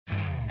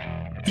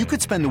You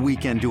could spend the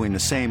weekend doing the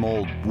same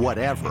old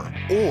whatever,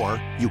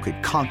 or you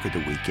could conquer the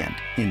weekend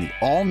in the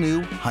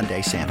all-new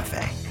Hyundai Santa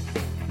Fe.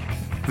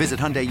 Visit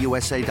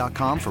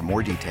HyundaiUSA.com for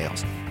more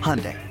details.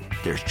 Hyundai,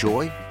 there's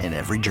joy in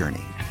every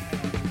journey.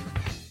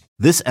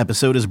 This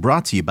episode is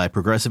brought to you by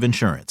Progressive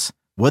Insurance.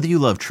 Whether you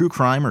love true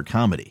crime or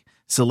comedy,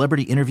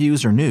 celebrity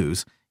interviews or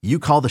news, you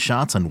call the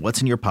shots on what's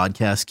in your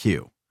podcast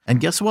queue. And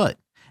guess what?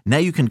 Now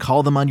you can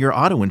call them on your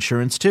auto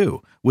insurance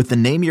too with the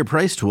Name Your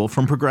Price tool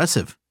from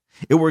Progressive.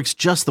 It works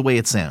just the way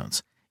it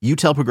sounds. You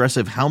tell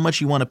Progressive how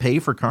much you want to pay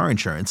for car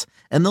insurance,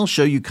 and they'll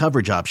show you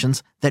coverage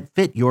options that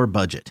fit your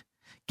budget.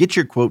 Get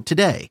your quote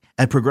today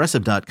at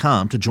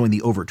Progressive.com to join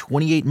the over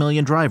 28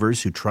 million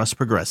drivers who trust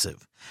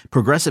Progressive.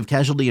 Progressive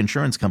Casualty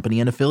Insurance Company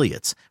and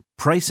Affiliates.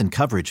 Price and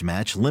coverage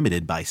match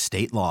limited by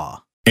state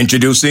law.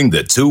 Introducing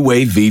the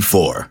two-way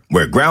V4,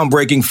 where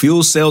groundbreaking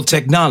fuel cell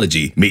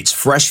technology meets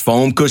fresh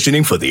foam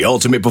cushioning for the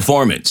ultimate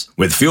performance.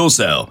 With fuel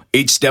cell,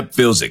 each step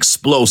feels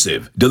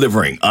explosive,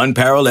 delivering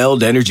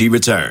unparalleled energy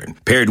return.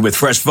 Paired with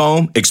fresh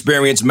foam,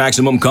 experience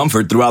maximum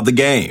comfort throughout the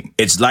game.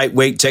 Its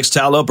lightweight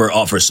textile upper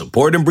offers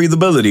support and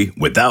breathability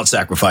without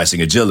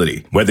sacrificing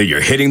agility. Whether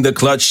you're hitting the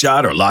clutch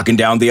shot or locking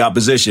down the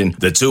opposition,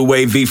 the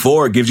two-way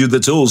V4 gives you the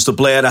tools to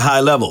play at a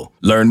high level.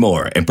 Learn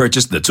more and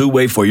purchase the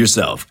two-way for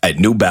yourself at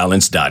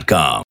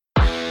newbalance.com.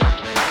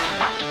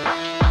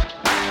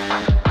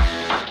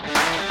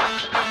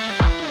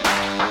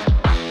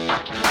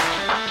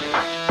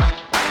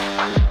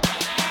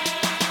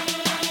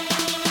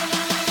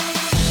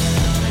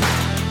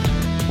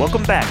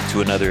 Welcome back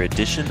to another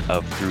edition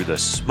of Through the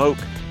Smoke,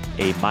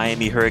 a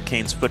Miami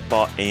Hurricanes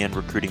football and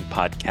recruiting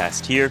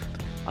podcast here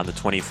on the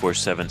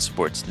 24/7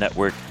 Sports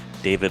Network.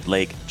 David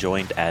Lake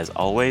joined as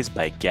always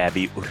by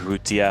Gabby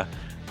Urrutia.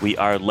 We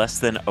are less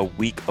than a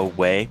week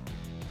away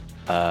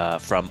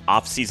from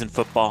off-season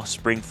football.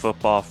 Spring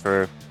football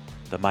for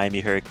the Miami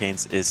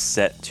Hurricanes is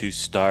set to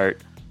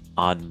start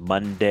on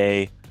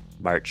Monday,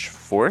 March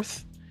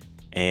 4th,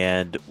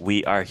 and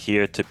we are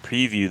here to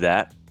preview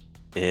that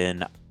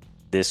in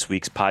this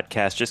week's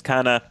podcast. Just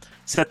kind of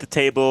set the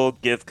table,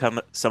 give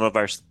some of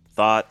our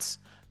thoughts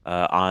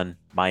on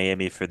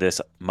Miami for this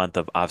month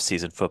of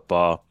off-season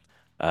football,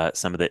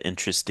 some of the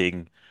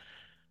interesting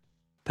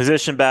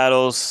position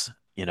battles,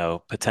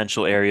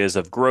 potential areas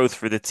of growth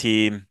for the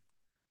team,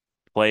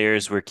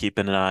 players we're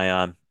keeping an eye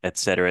on, et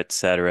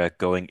cetera,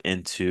 going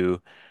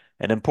into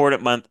an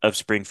important month of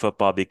spring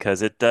football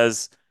because it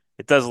does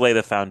lay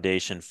the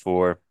foundation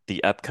for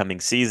the upcoming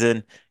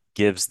season.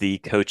 Gives the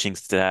coaching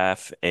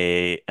staff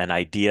an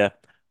idea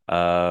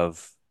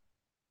of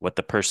what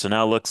the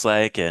personnel looks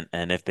like and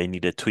if they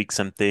need to tweak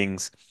some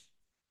things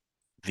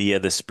via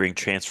the spring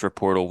transfer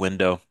portal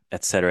window,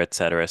 et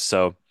cetera.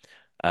 So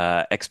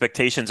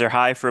expectations are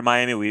high for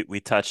Miami. We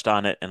touched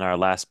on it in our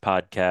last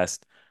podcast.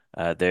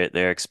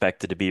 They're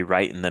expected to be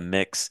right in the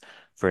mix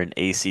for an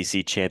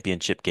ACC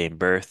championship game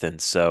berth.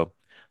 And so,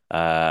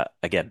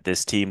 again,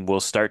 this team will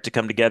start to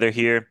come together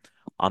here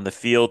on the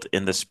field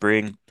in the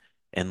spring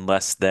in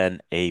less than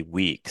a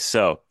week.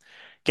 So,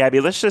 Gabby,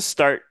 let's just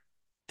start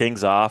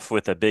things off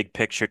with a big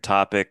picture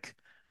topic.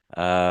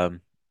 And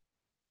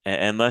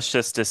let's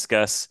just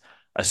discuss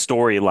a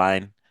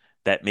storyline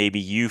that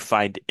maybe you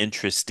find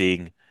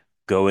interesting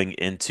going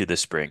into the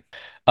spring.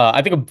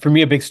 I think for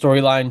me, a big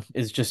storyline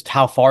is just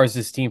how far is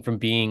this team from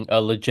being a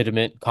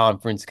legitimate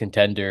conference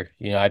contender?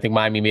 I think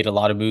Miami made a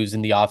lot of moves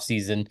in the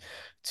offseason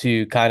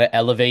to kind of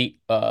elevate,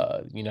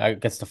 I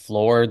guess the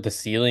floor, the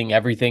ceiling,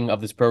 everything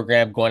of this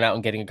program, going out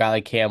and getting a guy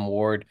like Cam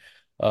Ward,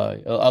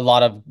 a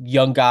lot of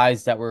young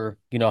guys that were,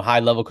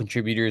 high-level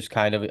contributors,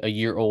 kind of a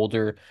year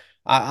older.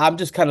 I'm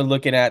just kind of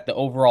looking at the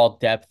overall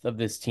depth of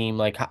this team.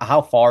 Like,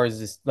 how far is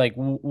this? Like,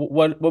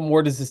 what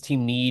more does this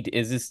team need?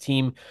 Is this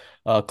team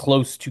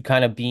close to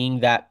kind of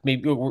being that?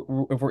 Maybe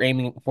if we're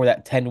aiming for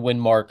that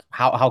 10-win mark,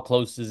 how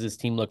close does this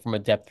team look from a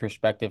depth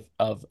perspective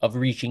of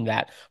reaching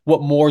that?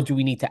 What more do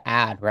we need to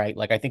add, right?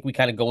 Like, I think we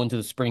kind of go into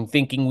the spring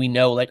thinking we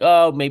know, like,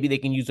 oh, maybe they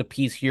can use a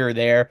piece here or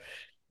there.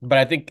 But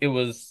I think it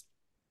was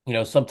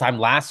sometime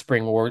last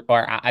spring, or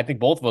I think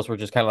both of us were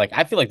just kind of like,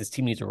 I feel like this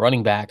team needs a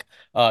running back.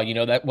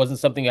 That wasn't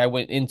something I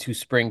went into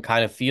spring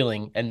kind of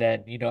feeling. And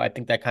then, I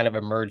think that kind of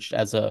emerged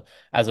as a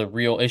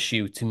real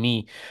issue to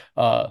me.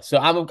 So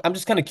I'm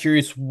just kind of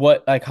curious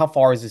how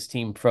far is this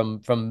team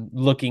from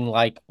looking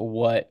like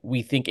what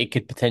we think it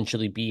could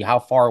potentially be? How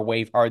far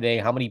away are they?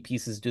 How many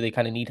pieces do they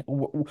kind of need?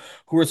 Who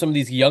are some of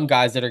these young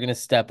guys that are going to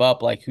step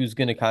up? Like, who's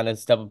going to kind of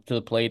step up to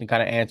the plate and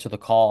kind of answer the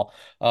call?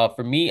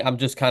 For me, I'm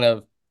just kind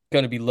of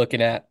going to be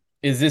looking at,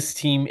 is this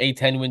team a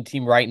 10-win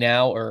team right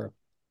now, or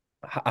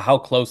how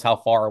close, how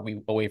far are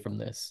we away from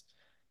this?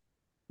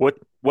 What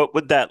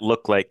would that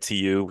look like to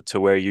you, to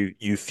where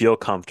you feel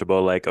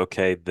comfortable, like,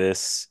 okay,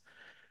 this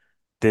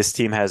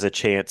team has a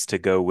chance to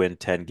go win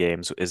 10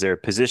 games? Is there a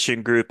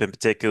position group in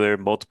particular,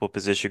 multiple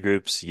position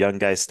groups, young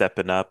guys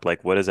stepping up?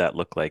 Like, what does that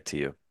look like to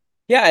you?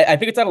 Yeah, I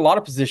think it's at a lot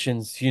of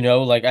positions,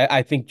 like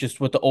I think just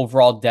what the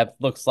overall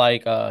depth looks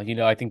like,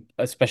 I think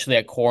especially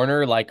at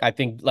corner, like I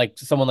think like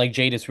someone like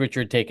Jadis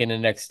Richard taking the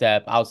next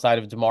step outside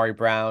of Damari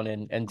Brown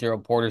and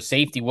Daryl Porter.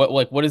 Safety,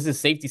 what does this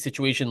safety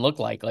situation look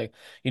like? Like,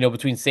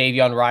 between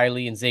Savion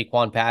Riley and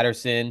Zaquan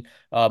Patterson,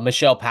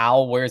 Michelle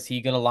Powell, where is he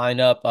gonna line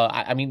up?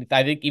 I mean,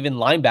 I think even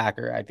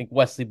linebacker, I think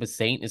Wesley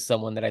Basaint is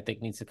someone that I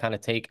think needs to kind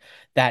of take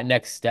that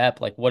next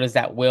step. Like, what is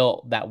that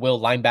will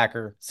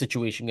linebacker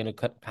situation gonna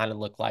kind of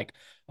look like?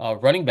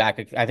 Running back,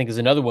 I think, is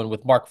another one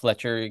with Mark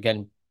Fletcher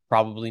again,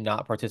 probably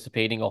not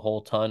participating a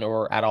whole ton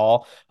or at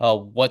all.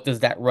 What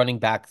does that running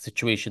back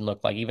situation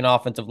look like? Even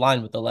offensive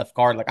line with the left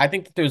guard. Like I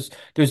think that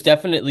there's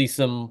definitely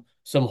some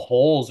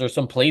holes or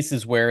some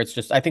places where it's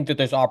just I think that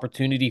there's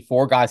opportunity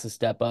for guys to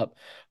step up.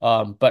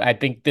 But I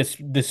think this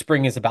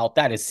spring is about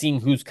that, is seeing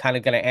who's kind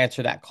of going to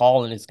answer that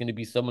call, and it's going to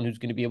be someone who's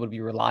going to be able to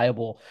be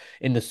reliable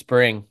in the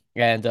spring.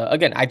 And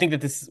again, I think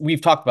that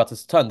we've talked about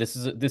this a ton.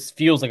 This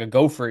feels like a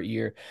go for it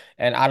year.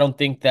 And I don't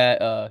think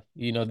that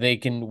they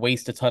can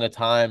waste a ton of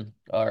time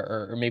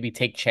or maybe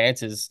take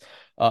chances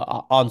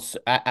on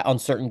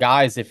certain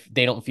guys if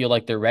they don't feel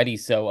like they're ready.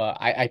 So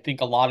I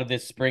think a lot of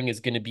this spring is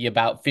going to be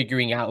about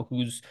figuring out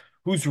who's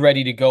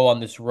ready to go on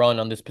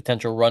this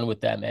potential run with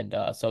them. And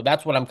so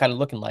that's what I'm kind of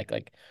looking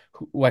like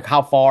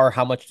how far,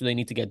 how much do they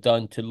need to get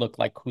done to look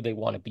like who they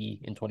want to be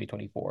in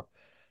 2024.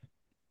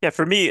 Yeah,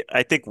 for me,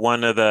 I think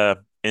one of the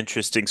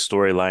interesting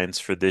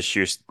storylines for this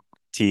year's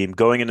team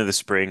going into the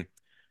spring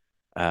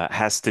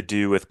has to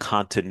do with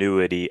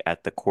continuity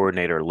at the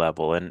coordinator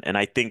level. And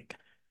I think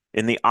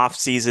in the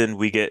offseason,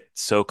 we get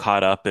so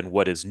caught up in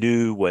what is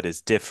new, what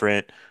is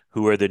different,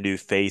 who are the new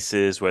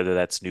faces, whether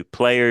that's new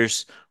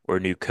players or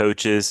new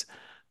coaches.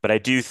 But I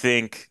do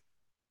think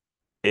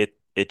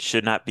it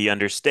should not be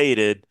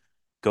understated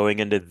going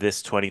into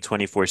this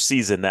 2024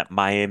 season that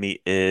Miami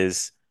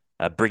is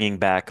bringing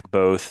back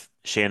both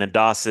Shannon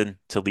Dawson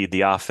to lead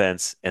the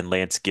offense and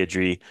Lance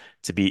Guidry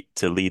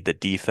to lead the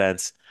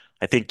defense.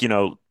 I think,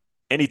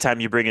 anytime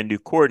you bring in new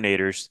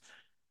coordinators,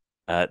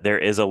 there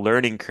is a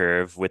learning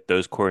curve with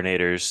those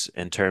coordinators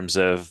in terms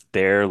of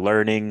their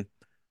learning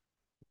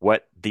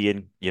what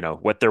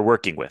they're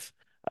working with.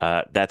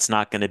 That's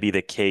not going to be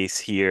the case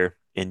here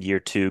in year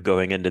two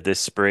going into this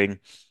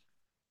spring.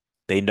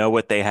 They know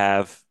what they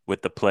have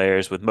with the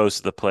players, with most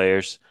of the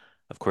players.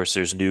 Of course,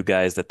 there's new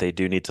guys that they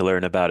do need to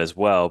learn about as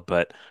well.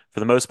 But for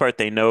the most part,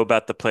 they know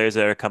about the players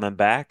that are coming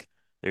back,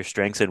 their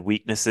strengths and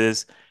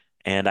weaknesses.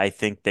 And I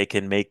think they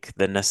can make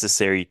the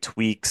necessary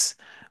tweaks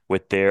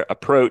with their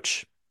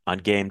approach on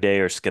game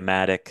day or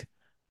schematics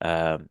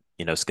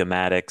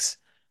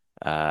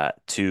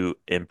to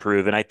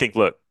improve. And I think,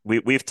 look,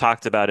 we've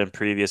talked about in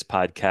previous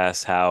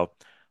podcasts how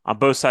on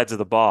both sides of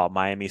the ball,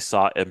 Miami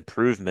saw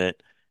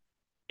improvement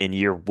in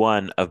year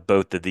one of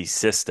both of these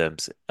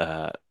systems.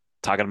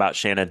 Talking about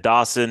Shannon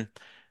Dawson,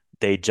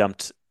 they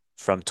jumped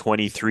from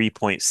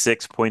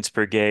 23.6 points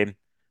per game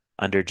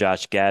under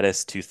Josh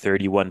Gaddis to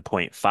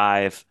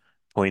 31.5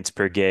 points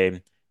per game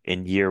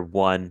in year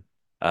one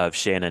of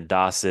Shannon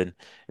Dawson.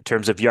 In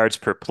terms of yards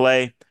per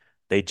play,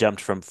 they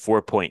jumped from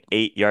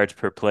 4.8 yards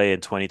per play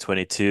in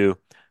 2022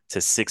 to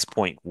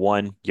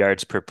 6.1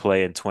 yards per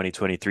play in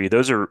 2023.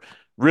 Those are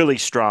really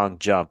strong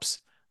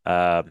jumps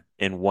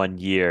in 1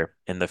 year,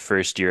 in the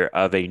first year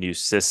of a new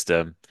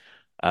system.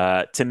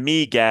 To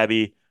me,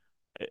 Gabby,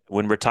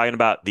 when we're talking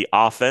about the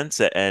offense,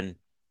 and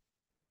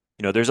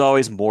there's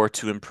always more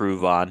to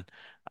improve on.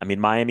 I mean,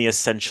 Miami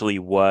essentially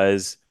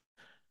was,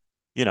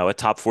 a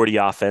top 40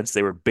 offense.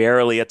 They were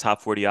barely a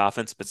top 40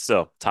 offense, but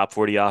still top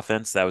 40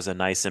 offense. That was a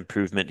nice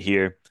improvement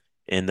here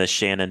in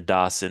Shannon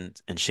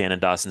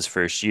Dawson's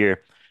first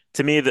year.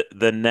 To me,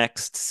 the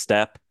next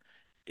step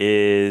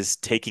is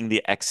taking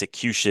the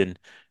execution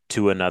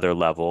to another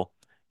level.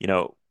 You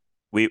know,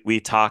 we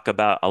talk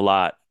about a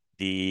lot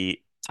the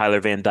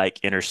Tyler Van Dyke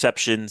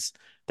interceptions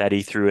that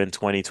he threw in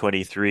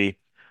 2023.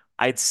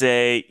 I'd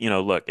say,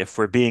 look, if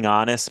we're being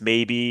honest,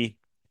 maybe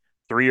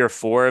three or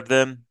four of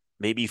them,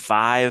 maybe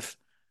five,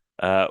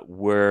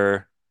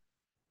 were,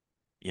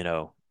 you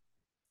know,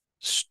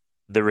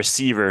 the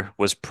receiver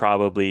was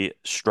probably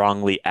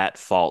strongly at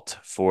fault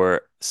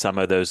for some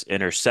of those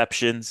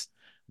interceptions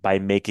by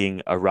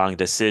making a wrong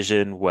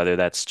decision, whether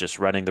that's just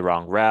running the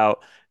wrong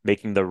route,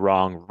 making the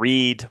wrong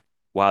read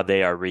while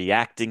they are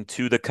reacting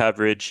to the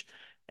coverage.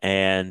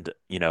 And,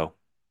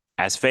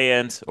 as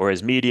fans or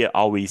as media,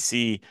 all we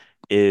see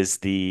is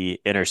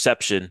the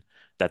interception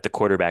that the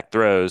quarterback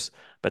throws.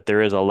 But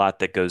there is a lot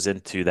that goes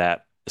into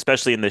that,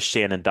 especially in the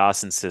Shannon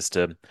Dawson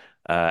system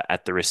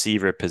at the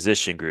receiver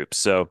position group.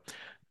 So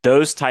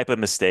those type of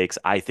mistakes,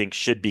 I think,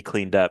 should be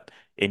cleaned up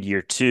in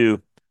year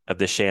two of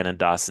the Shannon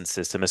Dawson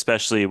system,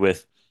 especially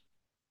with,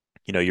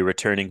 your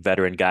returning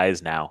veteran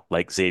guys now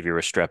like Xavier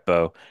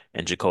Restrepo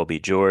and Jacoby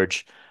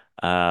George.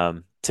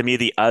 To me,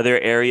 the other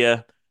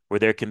area where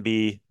there can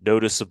be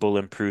noticeable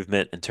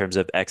improvement in terms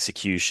of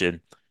execution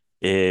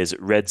is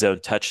red zone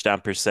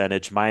touchdown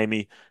percentage.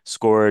 Miami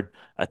scored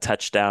a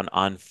touchdown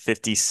on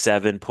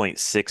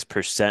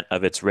 57.6%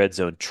 of its red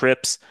zone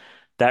trips.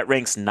 That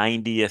ranks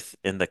 90th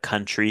in the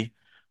country.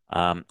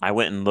 I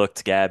went and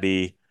looked,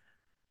 Gabby,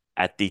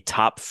 at the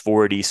top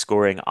 40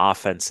 scoring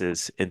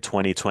offenses in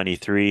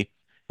 2023,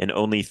 and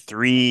only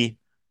three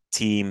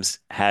teams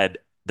had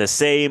the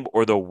same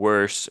or the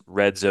worse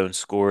red zone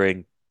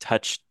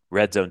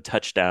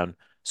touchdown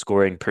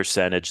scoring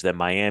percentage than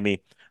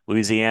Miami.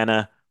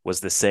 Louisiana was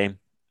the same.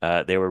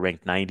 They were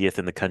ranked 90th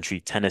in the country.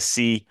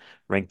 Tennessee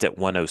ranked at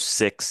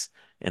 106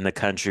 in the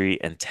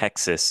country, and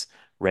Texas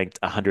ranked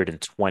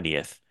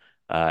 120th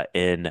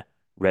in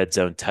red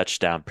zone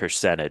touchdown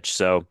percentage.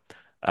 So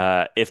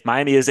if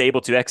Miami is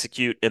able to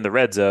execute in the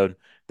red zone,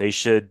 they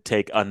should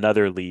take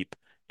another leap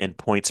in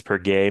points per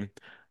game.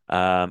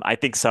 I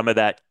think some of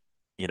that,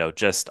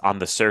 just on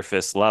the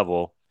surface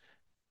level,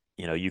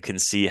 you can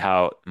see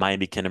how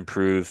Miami can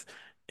improve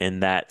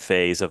in that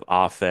phase of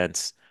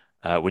offense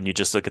when you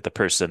just look at the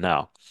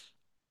personnel.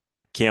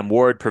 Cam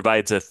Ward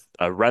provides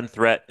a run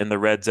threat in the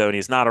red zone.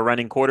 He's not a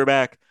running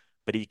quarterback,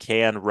 but he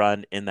can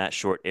run in that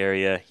short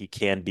area. He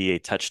can be a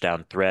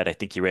touchdown threat. I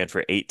think he ran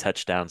for 8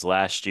 touchdowns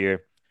last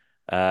year.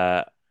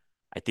 Uh,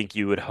 I think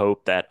you would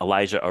hope that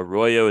Elijah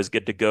Arroyo is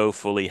good to go,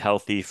 fully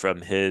healthy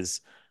from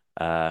his,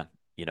 uh,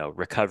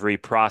 recovery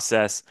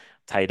process.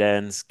 Tight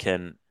ends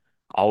can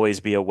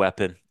always be a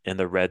weapon in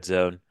the red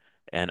zone,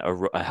 and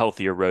a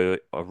healthy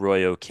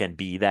Arroyo can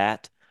be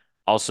that.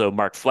 Also,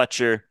 Mark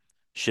Fletcher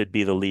should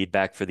be the lead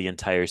back for the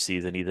entire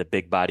season. He's a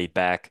big-bodied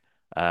back,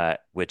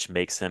 which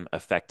makes him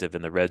effective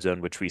in the red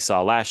zone, which we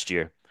saw last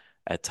year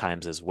at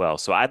times as well.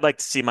 So I'd like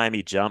to see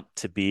Miami jump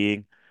to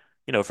being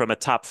from a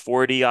top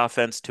 40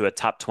 offense to a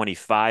top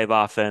 25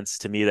 offense.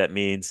 To me, that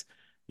means,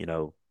 you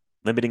know,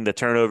 limiting the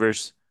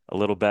turnovers a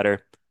little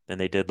better than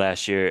they did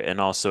last year,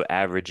 and also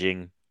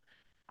averaging,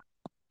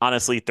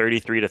 honestly,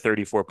 33 to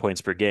 34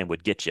 points per game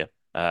would get you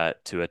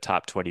to a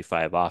top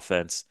 25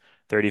 offense.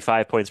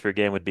 35 points per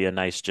game would be a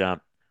nice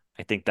jump.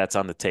 I think that's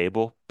on the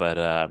table,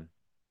 but,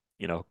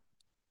 you know,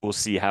 we'll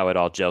see how it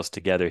all gels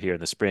together here in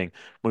the spring.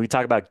 When we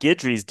talk about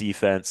Guidry's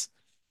defense,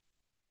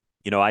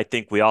 I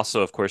think we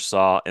also, of course,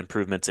 saw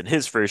improvements in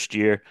his first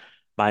year.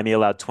 Miami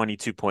allowed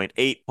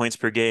 22.8 points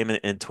per game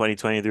in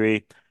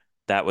 2023.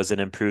 That was an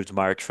improved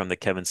mark from the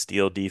Kevin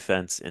Steele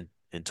defense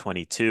in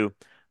 22,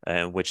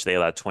 in which they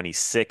allowed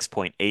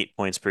 26.8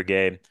 points per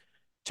game. In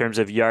terms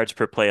of yards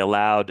per play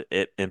allowed,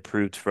 it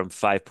improved from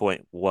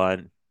 5.1,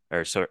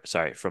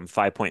 from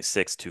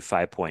 5.6 to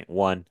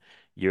 5.1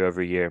 year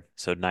over year.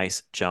 So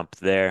nice jump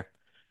there.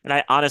 And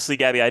I honestly,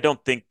 Gabby, I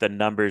don't think the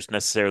numbers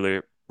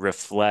necessarily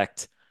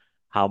reflect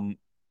how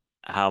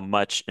how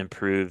much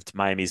improved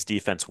Miami's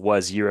defense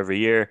was year over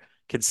year,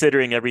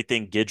 considering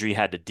everything Guidry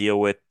had to deal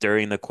with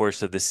during the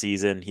course of the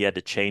season. He had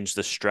to change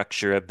the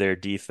structure of their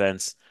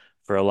defense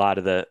for a lot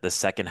of the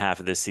second half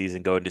of the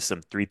season, go into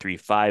some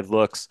 3-3-5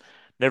 looks.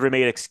 Never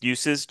made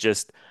excuses,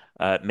 just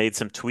made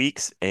some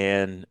tweaks,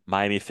 and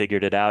Miami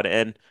figured it out.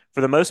 And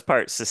for the most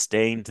part,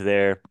 sustained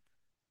their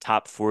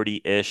top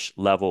 40-ish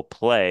level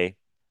play,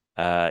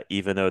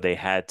 even though they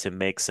had to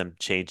make some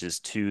changes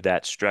to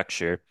that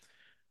structure.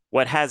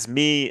 What has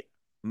me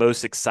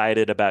most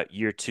excited about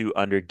year two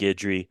under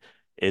Guidry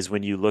is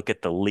when you look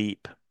at the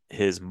leap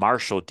his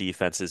Marshall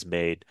defense has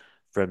made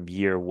from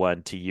year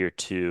one to year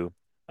two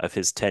of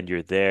his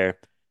tenure there.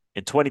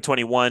 In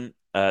 2021,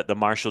 the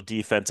Marshall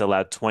defense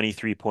allowed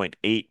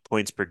 23.8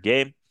 points per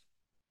game.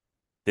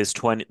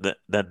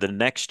 The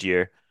next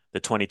year, the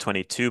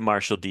 2022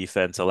 Marshall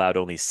defense allowed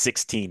only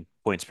 16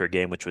 points per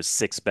game, which was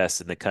sixth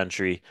best in the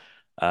country.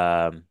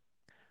 Um,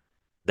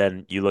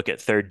 then you look at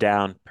third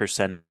down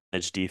percentage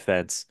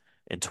defense.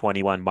 In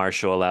 21,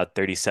 Marshall allowed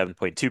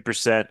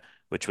 37.2%,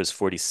 which was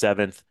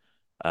 47th.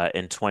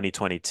 In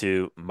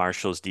 2022,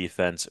 Marshall's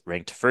defense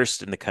ranked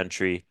first in the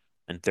country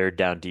in third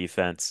down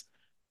defense,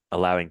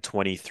 allowing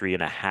 23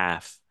 and a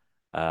half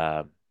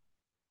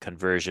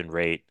conversion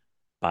rate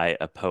by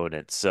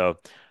opponents. So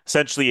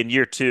essentially in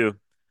year two,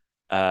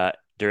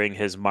 during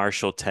his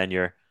Marshall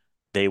tenure,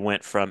 they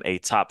went from a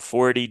top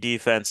 40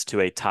 defense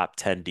to a top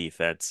 10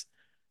 defense.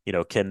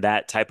 Can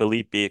that type of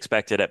leap be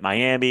expected at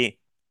Miami?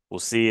 We'll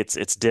see.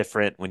 It's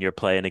different when you're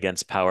playing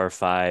against Power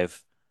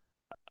Five,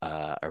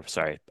 or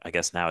sorry, I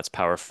guess now it's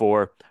Power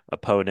Four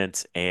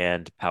opponents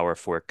and Power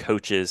Four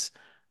coaches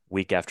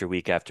week after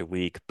week after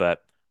week.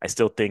 But I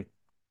still think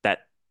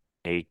that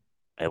a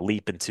a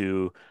leap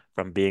into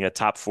from being a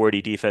top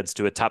 40 defense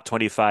to a top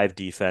 25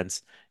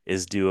 defense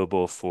is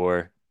doable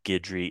for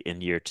Guidry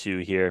in year two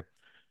here.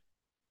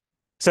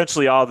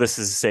 Essentially, all this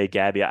is to say,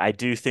 Gabby, I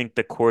do think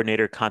the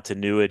coordinator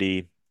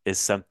continuity is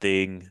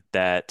something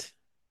that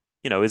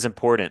is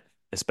important,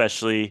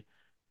 especially,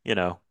 you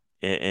know,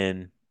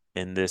 in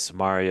in this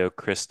Mario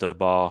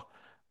Cristobal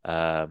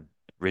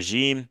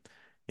regime.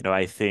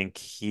 I think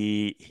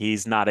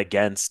he's not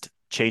against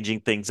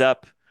changing things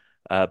up,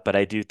 but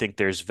I do think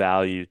there's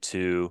value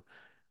to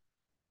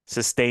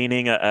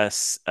sustaining a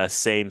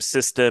same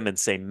system and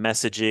same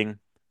messaging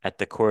at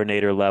the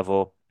coordinator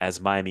level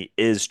as Miami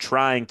is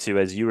trying to,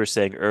 as you were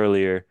saying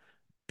earlier,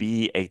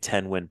 be a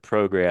 10-win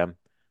program.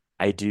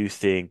 I do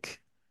think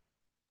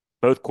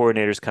both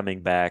coordinators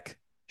coming back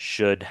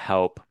should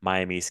help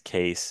Miami's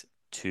case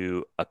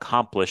to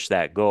accomplish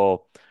that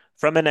goal.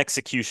 from an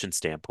execution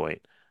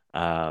standpoint.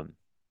 Um,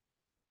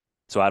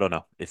 so I don't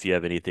know if you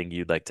have anything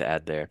you'd like to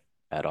add there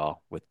at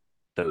all with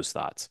those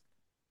thoughts.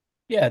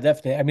 Yeah,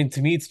 definitely. I mean,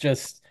 to me, it's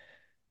just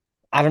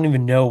I don't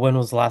even know when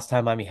was the last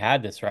time Miami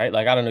had this, right?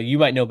 Like, I don't know. You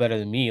might know better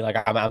than me. Like,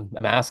 I'm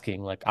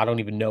asking. Like, I don't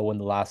even know when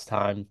the last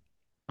time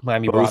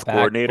Miami brought Both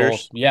back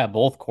both, coordinators, yeah,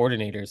 both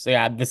coordinators. So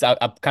yeah, I'm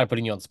kind of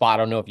putting you on the spot.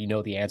 I don't know if you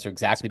know the answer it's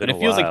exactly, but been a it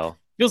while.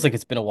 feels like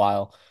it's been a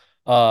while.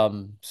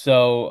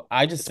 So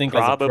I just It's think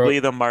as a pro, probably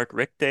the Mark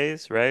Richt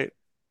days, right?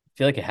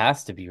 feel like it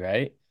has to be,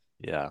 right?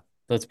 Yeah.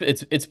 So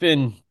it's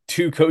been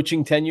two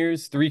coaching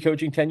tenures, three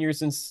coaching tenures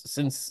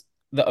since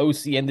the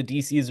OC and the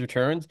DC has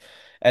returned,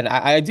 and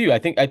I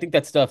think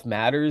that stuff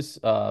matters.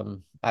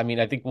 I mean,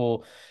 I think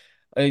we'll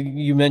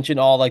you mentioned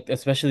all like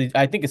especially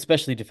I think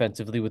especially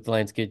defensively with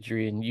Lance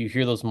Guidry and you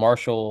hear those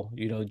Marshall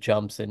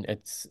jumps and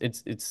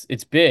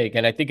it's big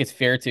and I think it's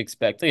fair to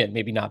expect again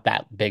maybe not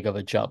that big of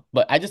a jump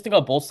but I just think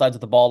on both sides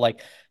of the ball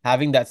like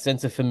having that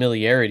sense of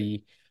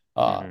familiarity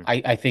Hmm.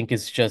 I think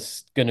is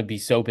just going to be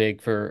so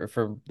big for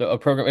a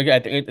program.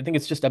 Again, I think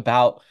it's just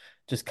about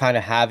just kind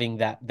of having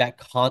that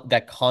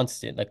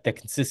constant like that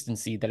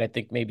consistency that I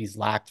think maybe is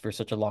lacked for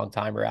such a long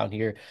time around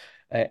here.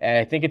 And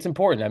I think it's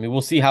important. I mean,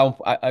 we'll see how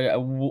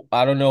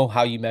I don't know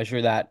how you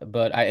measure that,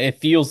 but it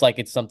feels like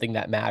it's something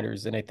that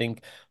matters. And I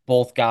think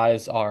both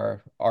guys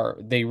are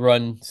they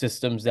run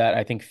systems that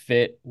I think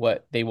fit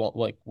what they want,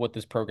 like what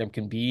this program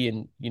can be,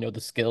 and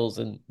the skills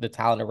and the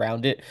talent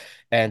around it.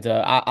 And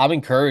I'm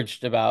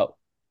encouraged about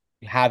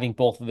having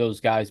both of those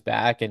guys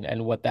back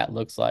and what that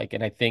looks like.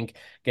 And I think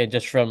again,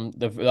 just from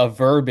the a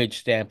verbiage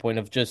standpoint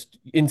of just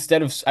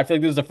instead of I feel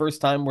like this is the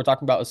first time we're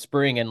talking about a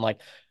spring and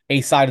like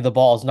a side of the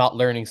ball is not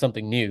learning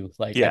something new.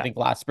 Like I Yeah. think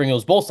last spring it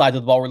was both sides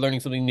of the ball were learning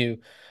something new.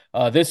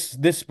 This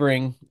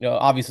spring,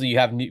 obviously you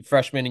have new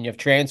freshmen and you have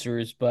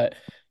transfers, but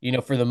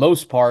for the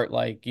most part,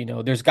 like,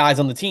 there's guys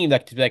on the team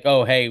that could be like,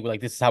 oh, hey, like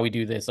this is how we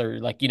do this,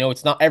 or like,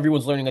 it's not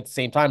everyone's learning at the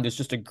same time. There's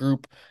just a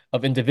group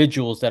of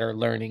individuals that are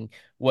learning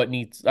what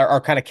needs are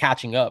kind of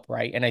catching up,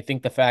 right? And I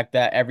think the fact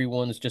that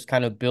everyone's just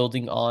kind of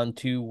building on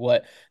to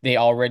what they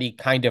already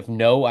kind of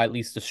know, at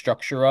least the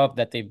structure of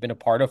that they've been a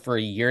part of for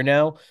a year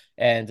now,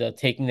 and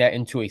taking that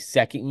into a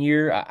second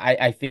year,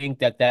 I think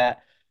that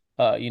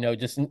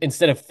just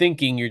instead of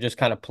thinking, you're just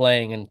kind of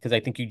playing, and because I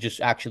think you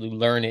just actually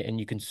learn it and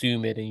you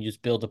consume it and you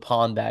just build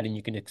upon that and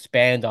you can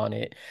expand on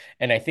it.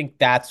 And I think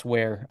that's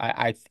where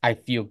I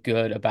feel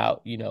good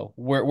about,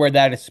 where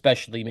that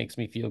especially makes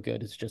me feel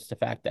good is just the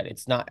fact that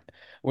it's not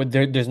where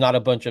there's not a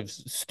bunch of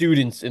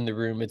students in the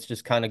room. It's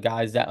just kind of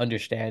guys that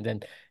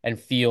understand and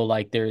feel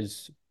like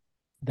there's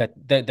that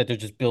they're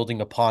just building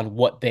upon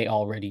what they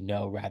already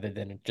know rather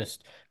than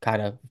just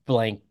kind of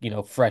blank,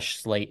 fresh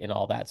slate and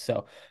all that.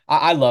 So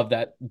I love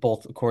that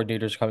both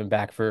coordinators coming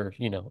back for,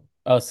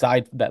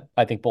 aside that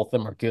I think both of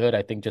them are good.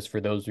 I think just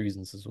for those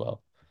reasons as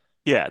well.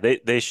 Yeah,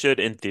 they should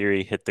in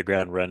theory hit the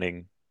ground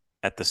running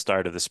at the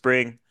start of the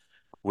spring,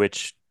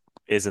 which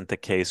isn't the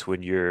case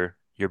when you're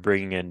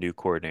bringing in new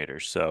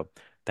coordinators. So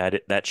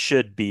that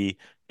should be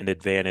an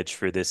advantage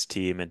for this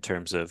team in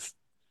terms of,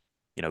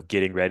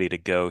 getting ready to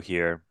go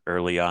here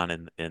early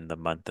on in the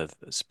month of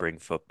spring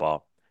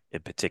football in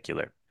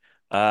particular.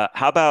 How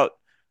about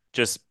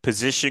just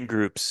position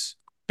groups,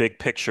 big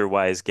picture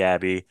wise,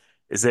 Gabby?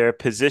 Is there a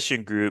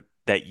position group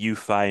that you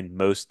find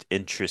most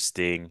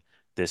interesting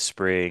this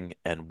spring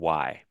and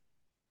why?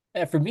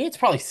 For me, it's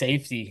probably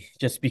safety,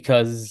 just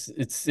because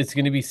it's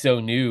going to be so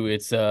new.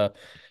 It's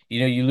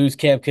you lose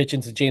Cam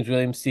Kitchens and James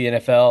Williams to the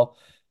NFL.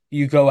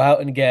 You go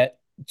out and get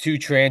two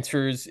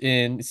transfers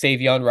in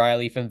Savion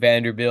Riley from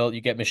Vanderbilt. You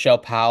get Michelle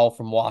Powell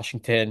from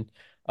Washington.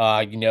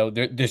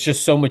 There's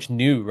just so much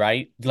new,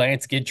 right?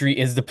 Lance Guidry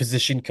is the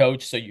position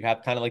coach, so you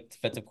have kind of like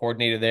defensive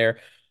coordinator there.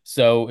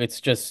 So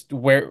it's just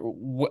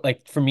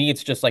like for me,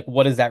 it's just like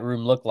what does that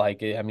room look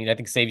like? I mean, I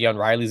think Savion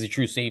Riley's a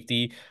true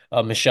safety.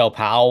 Michelle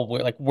Powell,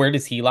 where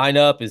does he line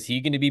up? Is he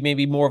going to be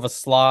maybe more of a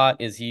slot?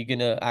 Is he going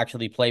to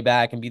actually play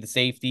back and be the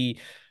safety?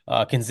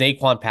 Can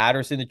Zaquan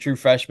Patterson, the true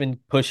freshman,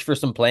 push for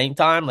some playing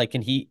time? Like,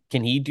 can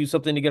he do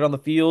something to get on the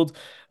field?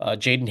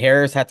 Jaden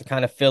Harris had to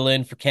kind of fill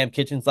in for Cam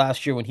Kitchens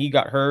last year when he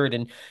got hurt,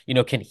 and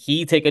can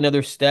he take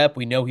another step?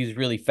 We know he's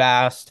really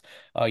fast.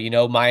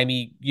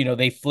 Miami,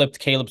 they flipped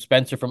Caleb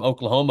Spencer from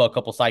Oklahoma a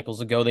couple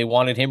cycles ago. They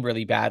wanted him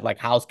really bad. Like,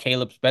 how's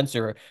Caleb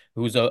Spencer,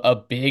 who's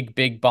a big,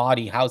 big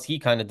body, how's he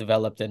kind of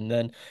developed? And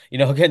then,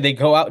 again, they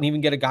go out and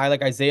even get a guy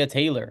like Isaiah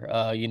Taylor,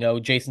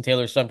 Jason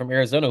Taylor's son from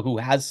Arizona, who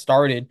has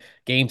started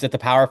games at the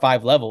Power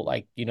Five level.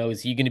 Like,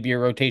 is he going to be a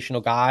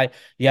rotational guy?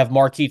 You have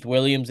Markeith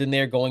Williams in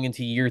there going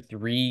into year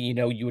three.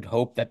 You would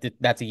hope that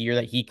that's a year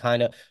that he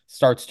kind of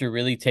starts to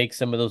really take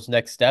some of those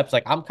next steps.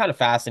 Like, I'm kind of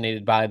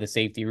fascinated by the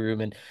safety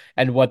room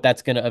and what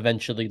that's going to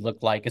eventually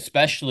look like,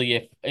 especially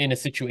if in a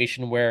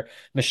situation where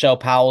Michelle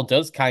Powell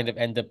does kind of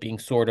end up being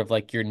sort of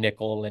like your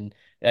nickel and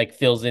like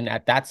fills in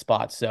at that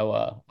spot.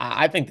 So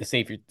I think the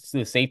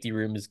safety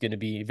room is going to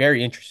be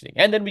very interesting.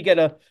 And then we get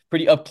a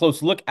pretty up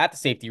close look at the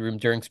safety room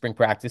during spring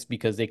practice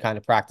because they kind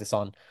of practice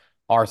on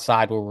our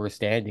side where we're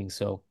standing.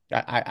 So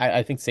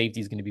I think safety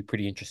is going to be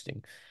pretty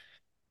interesting.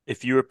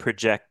 if you were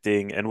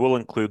projecting, and we'll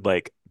include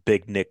like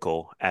big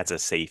nickel as a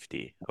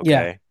safety,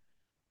 Yeah. okay?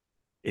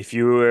 If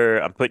you were,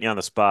 I'm putting you on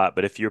the spot,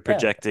 but if you're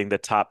Yeah. projecting the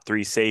top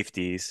three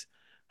safeties,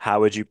 how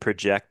would you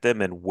project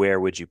them and where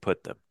would you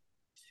put them?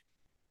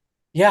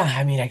 Yeah,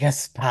 I mean, I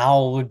guess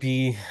Powell would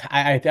be.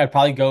 I'd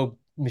probably go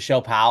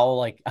Michelle Powell,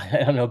 like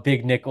I don't know,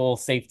 big nickel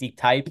safety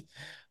type.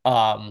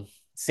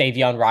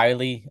 Savion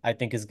Riley, I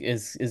think is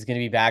going to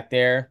be back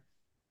there.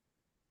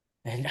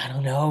 And I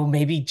don't know,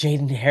 maybe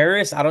Jaden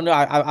Harris. I don't know.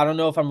 I don't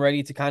know if I'm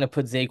ready to kind of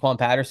put Zaquan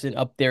Patterson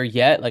up there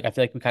yet. Like I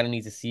feel like we kind of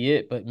need to see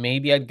it, but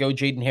maybe I'd go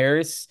Jaden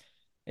Harris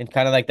and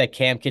kind of like that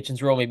Cam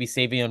Kitchens role, maybe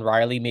Savion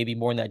Riley, maybe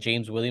more in that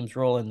James Williams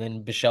role, and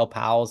then Michelle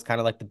Powell's kind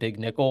of like the big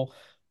nickel.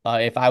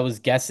 If I was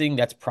guessing,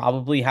 that's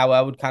probably how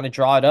I would kind of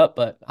draw it up,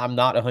 but I'm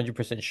not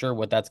 100% sure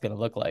what that's going to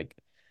look like.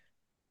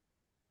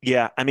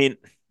 Yeah, I mean,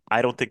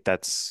 I don't think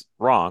that's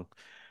wrong.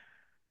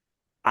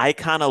 I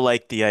kind of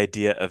like the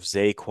idea of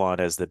Zaquan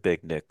as the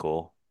big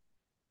nickel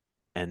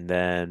and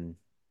then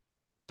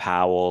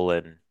Powell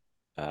and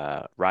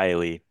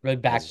Riley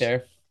Right back as,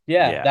 there.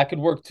 Yeah, yeah. that could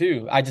work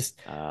too. I just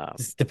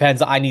Um,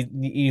 depends.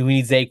 We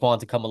need Zaquan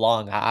to come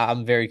along.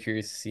 I'm very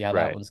curious to see how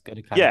that right. one's going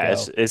to kind of Yeah,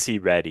 go. is he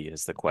ready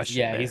is the question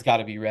Yeah, he's there. got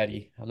to be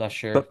ready. I'm not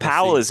sure. But We'll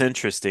Powell see. is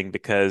interesting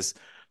because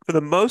for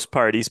the most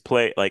part, he's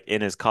played like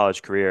in his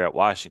college career at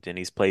Washington,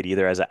 he's played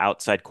either as an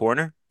outside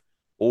corner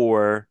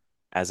or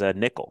as a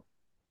nickel.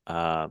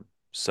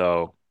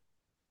 So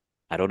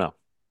I don't know.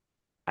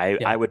 I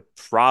Yeah, would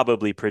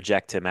probably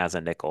project him as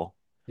a nickel,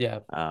 yeah,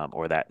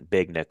 or that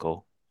big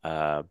nickel.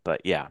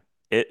 But yeah,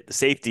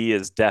 safety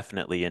is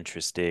definitely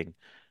interesting.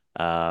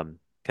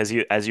 Because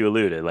as you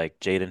alluded, like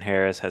Jaden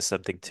Harris has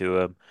something to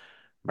him,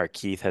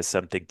 Markeith has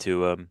something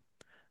to him,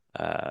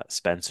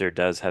 Spencer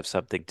does have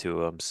something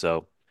to him.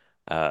 So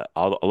a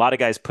lot of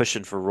guys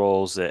pushing for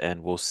roles,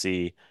 and we'll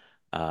see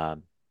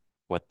um,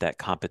 what that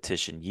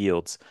competition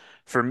yields.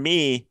 For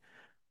me,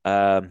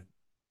 um,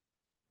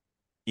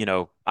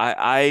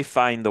 I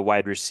find the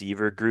wide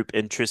receiver group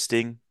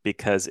interesting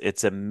because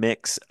it's a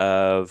mix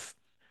of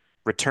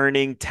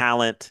returning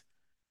talent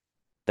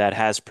that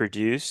has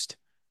produced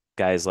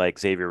guys like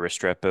Xavier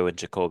Restrepo and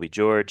Jacoby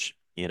George,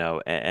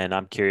 and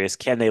I'm curious,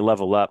 can they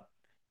level up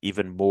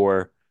even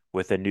more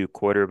with a new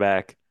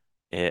quarterback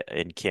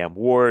in Cam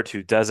Ward,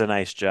 who does a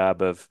nice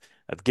job of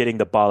getting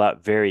the ball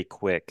out very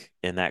quick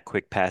in that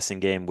quick passing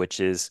game, which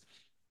is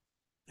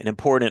an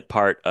important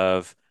part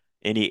of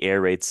any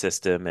air raid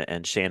system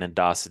and Shannon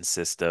Dawson's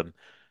system.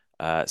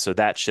 So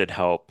that should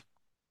help,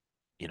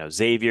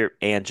 Xavier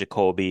and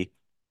Jacoby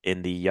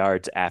in the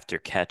yards after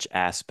catch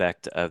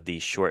aspect of the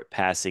short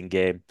passing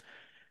game.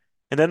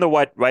 And then the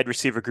wide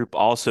receiver group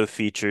also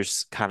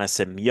features kind of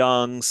some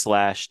young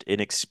slash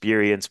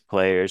inexperienced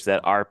players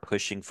that are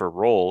pushing for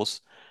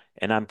roles.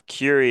 And I'm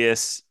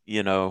curious,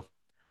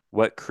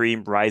 what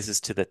cream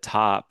rises to the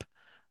top,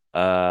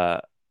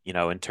 uh,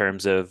 in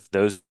terms of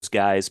those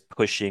guys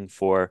pushing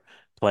for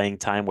playing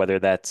time, whether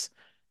that's,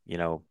 you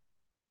know,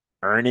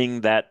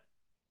 earning that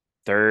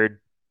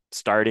third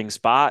starting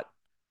spot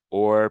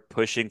or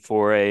pushing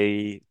for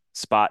a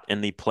spot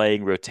in the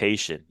playing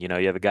rotation. You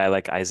have a guy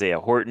like Isaiah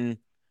Horton,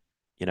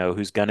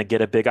 who's going to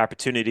get a big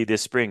opportunity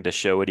this spring to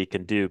show what he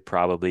can do,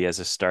 probably as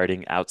a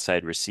starting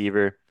outside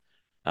receiver.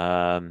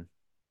 Um,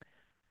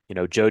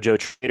 JoJo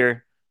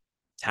Trader,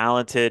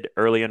 talented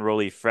early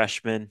enrollee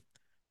freshman.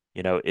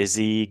 Is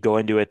he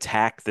going to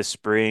attack the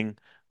spring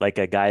like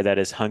a guy that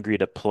is hungry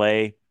to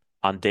play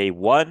on day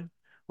one?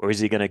 Or is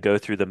he going to go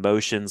through the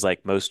motions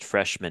like most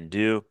freshmen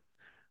do?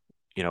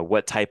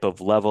 What type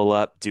of level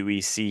up do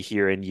we see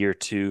here in year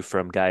two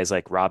from guys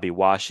like Robbie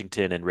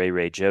Washington and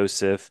Ray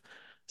Joseph?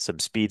 Some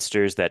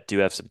speedsters that do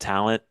have some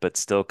talent, but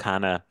still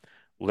kind of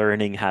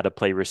learning how to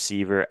play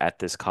receiver at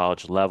this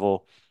college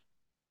level.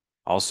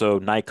 Also,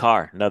 Nick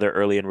Carr, another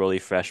early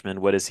enrollee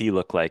freshman. What does he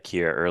look like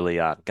here early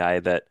on? Guy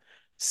that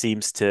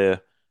seems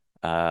to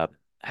uh,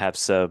 have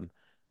some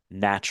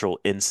natural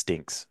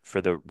instincts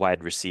for the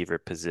wide receiver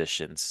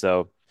position.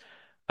 So,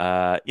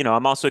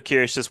 I'm also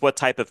curious just what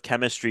type of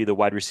chemistry the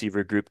wide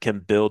receiver group can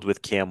build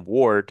with Cam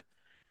Ward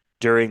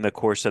during the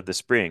course of the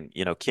spring.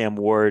 Cam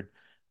Ward,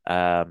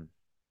 um,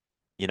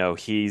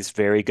 he's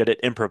very good at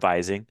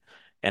improvising.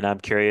 And I'm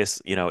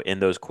curious, in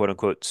those quote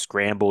unquote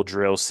scramble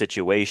drill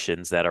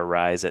situations that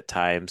arise at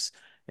times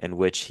in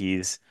which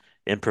he's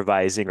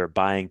improvising or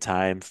buying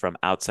time from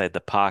outside the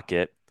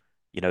pocket,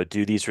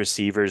 do these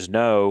receivers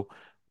know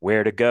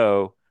where to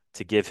go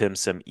to give him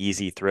some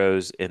easy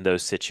throws in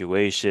those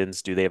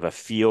situations? Do they have a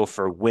feel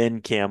for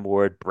when Cam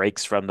Ward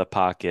breaks from the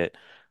pocket?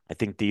 I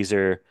think these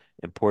are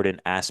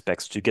important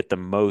aspects to get the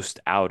most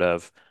out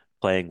of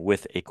playing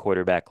with a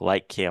quarterback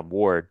like Cam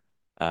Ward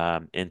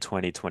in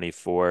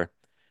 2024.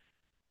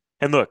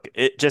 And look,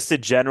 just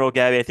in general,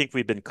 Gabby, I think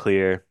we've been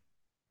clear.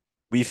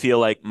 We feel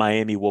like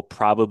Miami will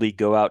probably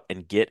go out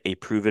and get a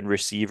proven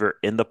receiver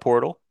in the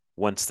portal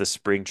once the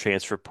spring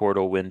transfer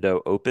portal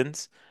window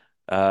opens.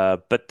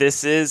 But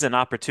this is an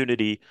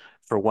opportunity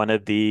for one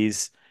of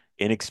these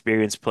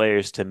inexperienced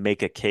players to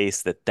make a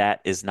case that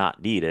that is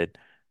not needed.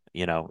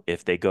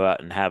 if they go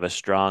out and have a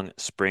strong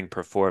spring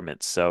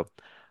performance. So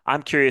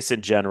I'm curious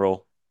in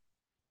general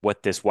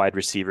what this wide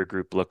receiver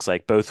group looks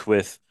like, both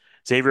with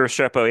Xavier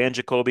Restrepo and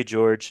Jacoby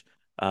George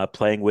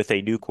playing with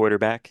a new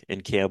quarterback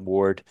in Cam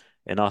Ward,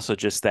 and also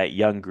just that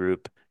young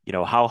group.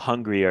 How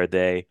hungry are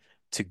they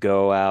to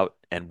go out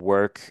and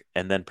work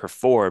and then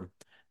perform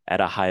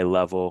at a high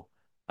level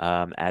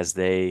as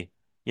they,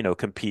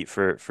 compete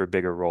for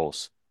bigger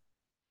roles?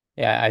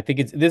 Yeah, I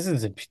think this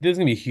is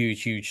gonna be a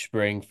huge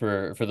spring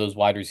for those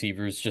wide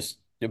receivers. Just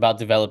about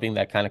developing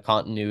that kind of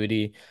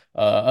continuity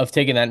of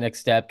taking that next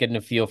step, getting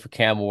a feel for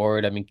Cam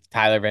Ward. I mean,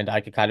 Tyler Van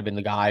Dyke had kind of been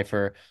the guy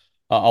for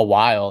a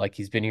while, like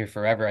he's been here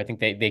forever. I think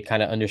they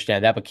kind of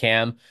understand that. But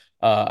Cam,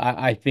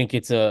 I think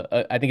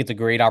I think it's a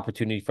great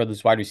opportunity for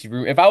this wide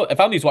receiver. If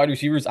I'm these wide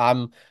receivers,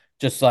 I'm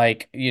just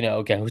like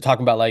again, we're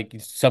talking about like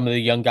some of the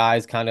young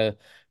guys kind of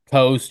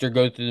coast or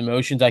go through the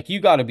motions. Like you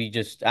got to be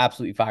just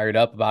absolutely fired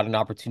up about an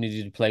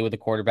opportunity to play with a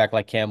quarterback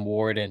like Cam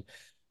Ward, and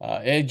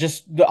it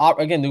just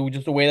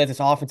just the way that this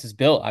offense is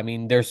built. I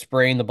mean, they're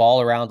spraying the ball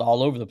around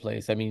all over the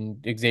place. I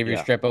mean, Xavier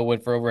Yeah. Streppo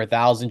went for over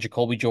 1,000.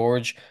 Jacoby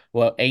George,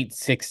 well,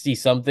 860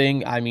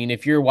 something. I mean,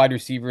 if you're a wide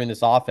receiver in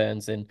this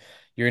offense and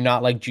you're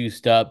not like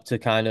juiced up to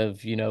kind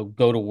of,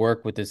 go to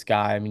work with this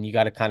guy. I mean, you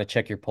got to kind of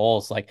check your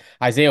pulse. Like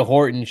Isaiah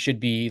Horton should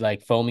be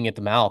like foaming at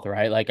the mouth,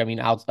 right? Like, I mean,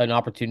 an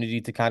opportunity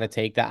to kind of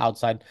take that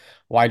outside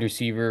wide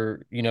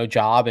receiver,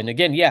 job. And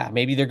again, yeah,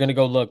 maybe they're going to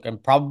go look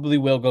and probably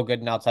will go get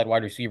an outside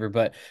wide receiver,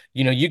 but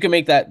you can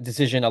make that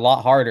decision a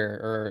lot harder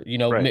or,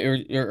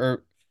 Right.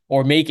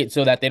 or make it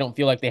so that they don't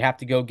feel like they have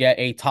to go get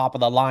a top of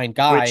the line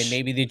guy. And Which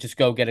maybe they just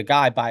go get a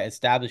guy by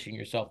establishing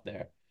yourself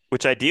there.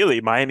 which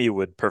ideally Miami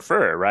would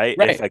prefer, right? If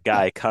Right. a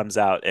guy comes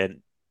out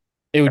and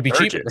It would be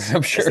cheaper, emerges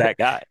I'm as sure. that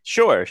guy.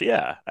 Sure,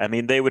 yeah. I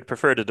mean, they would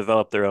prefer to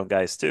develop their own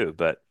guys too,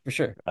 but For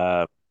sure.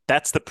 uh,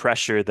 that's the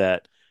pressure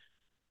that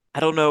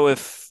I don't know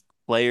if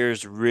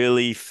players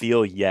really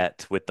feel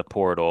yet with the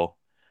portal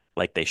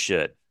like they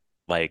should.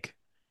 Like,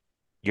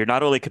 you're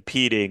not only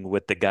competing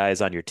with the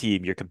guys on your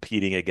team, you're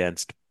competing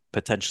against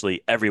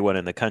potentially everyone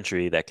in the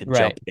country that can jump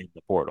Right. in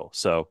the portal.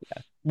 So,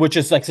 Which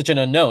is like such an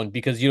unknown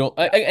because you don't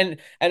yeah,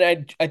 and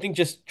I think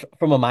just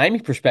from a Miami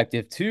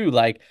perspective too,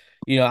 like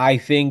I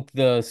think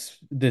this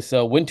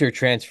winter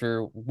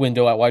transfer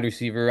window at wide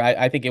receiver,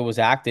 I think it was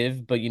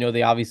active, but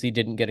they obviously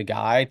didn't get a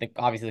guy. I think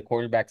obviously the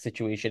quarterback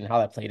situation, how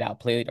that played out,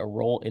 played a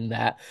role in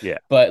that. yeah,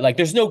 But like,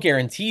 there's no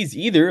guarantees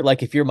either.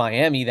 Like, if you're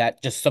Miami,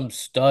 that just some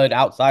stud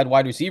outside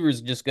wide receiver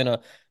is just gonna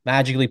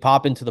magically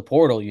pop into the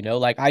portal.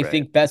 Like I right.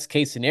 think best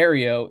case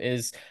scenario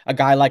is a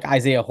guy like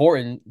Isaiah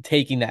Horton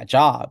taking that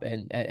job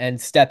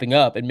and stepping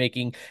up and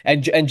making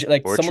and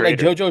like Or someone like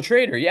trader. JoJo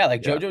Trader, yeah,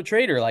 like Yeah. JoJo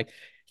Trader, like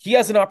he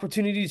has an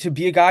opportunity to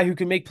be a guy who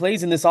can make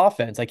plays in this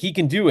offense. Like he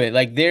can do it.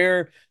 Like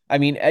I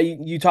mean,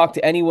 you talk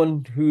to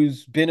anyone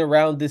who's been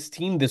around this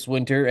team this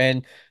winter,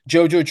 and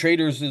JoJo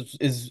Traders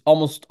is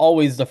almost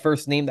always the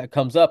first name that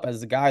comes up as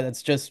the guy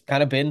that's just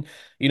kind of been,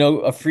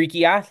 a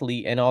freaky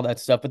athlete and all that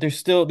stuff. But there's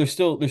still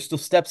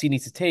steps he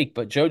needs to take.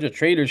 But JoJo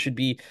Traders should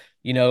be,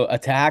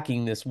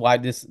 attacking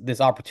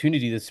this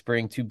opportunity this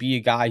spring to be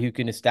a guy who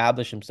can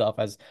establish himself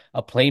as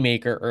a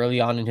playmaker early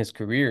on in his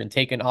career and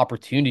take an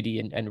opportunity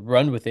and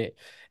run with it.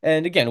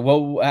 And again,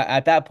 well,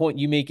 at that point,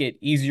 you make it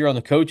easier on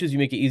the coaches, you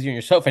make it easier on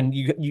yourself, and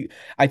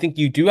I think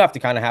you do have to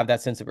kind of have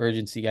that sense of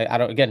urgency. I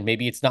don't, again,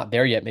 maybe it's not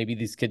there yet. Maybe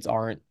these kids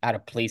aren't at a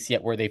place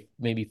yet where they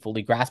maybe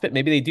fully grasp it.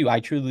 Maybe they do. I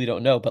truly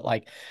don't know. But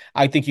like,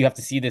 I think you have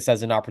to see this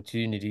as an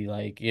opportunity.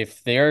 Like,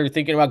 if they're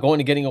thinking about going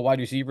and getting a wide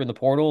receiver in the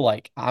portal,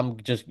 like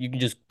you can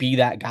just be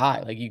that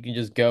guy. Like, you can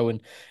just go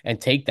and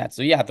take that.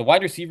 So yeah, the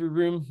wide receiver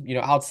room,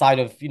 outside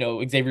of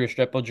Xavier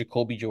Restrepo,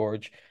 Jacoby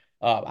George.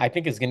 I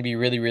think it's going to be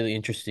really, really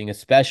interesting,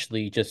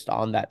 especially just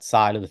on that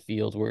side of the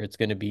field where it's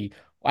going to be.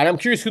 And I'm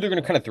curious who they're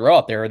going to kind of throw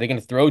out there. Are they going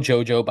to throw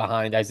JoJo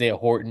behind Isaiah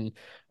Horton,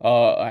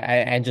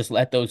 and just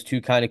let those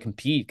two kind of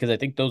compete? Because I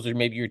think those are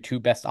maybe your two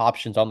best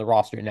options on the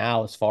roster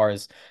now, as far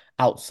as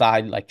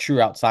outside, like true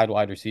outside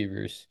wide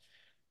receivers.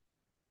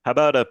 How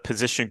about a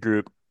position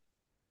group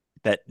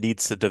that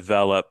needs to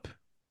develop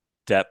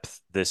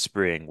depth this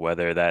spring,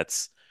 whether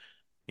that's,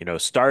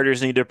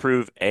 starters need to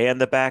improve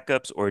and the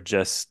backups, or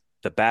just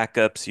the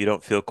backups you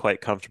don't feel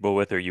quite comfortable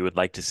with, or you would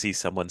like to see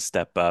someone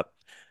step up,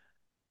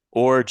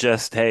 or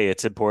just, hey,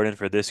 it's important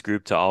for this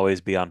group to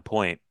always be on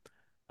point.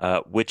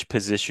 Which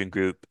position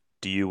group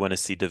do you want to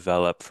see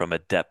develop from a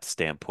depth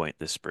standpoint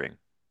this spring?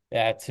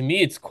 Yeah, to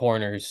me, it's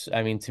corners.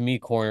 I mean, to me,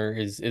 corner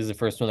is the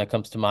first one that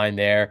comes to mind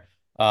there.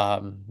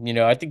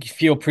 I think you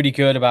feel pretty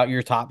good about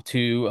your top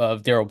two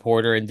of Daryl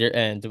Porter and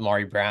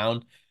Damari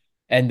Brown.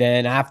 And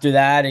then after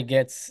that, it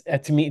gets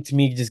to me,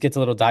 it just gets a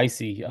little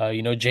dicey.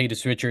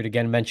 Jadis Richard,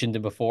 again, mentioned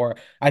it before.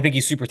 I think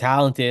he's super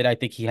talented. I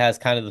think he has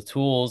kind of the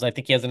tools. I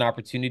think he has an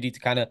opportunity to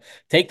kind of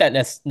take that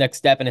next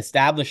step and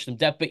establish some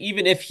depth. But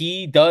even if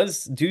he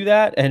does do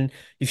that, and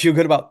you feel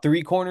good about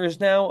three corners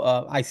now,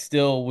 I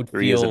still would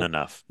Three isn't feel,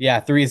 enough. yeah,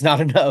 three is not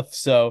enough.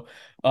 So,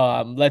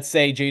 let's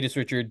say Jadis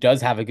Richard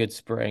does have a good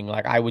spring.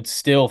 Like, I would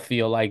still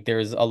feel like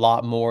there's a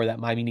lot more that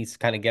Miami needs to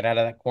kind of get out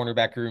of that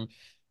cornerback room.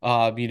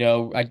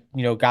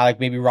 Guy like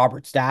maybe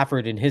Robert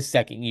Stafford in his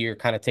second year,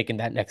 kind of taking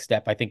that next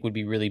step, I think would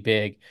be really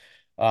big.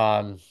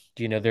 Um,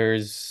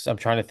 I'm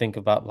trying to think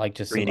about like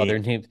just some Greeny. other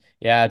names.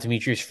 Yeah,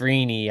 Demetrius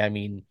Freeney. I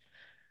mean,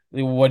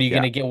 what are you Yeah.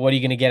 gonna get? What are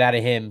you gonna get out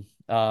of him?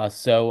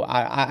 So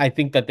I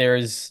think that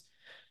there's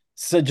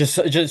The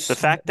just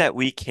fact that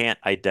we can't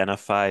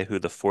identify who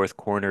the fourth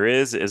corner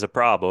is a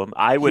problem.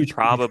 I would huge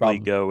probably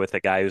problem. go with a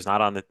guy who's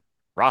not on the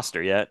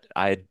roster yet.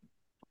 I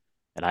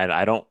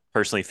don't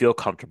personally feel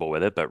comfortable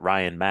with it, but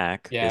Ryan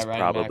Mack Yeah, is Ryan Mack.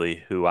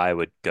 probably who I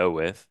would go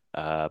with.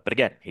 But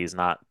again, he's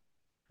not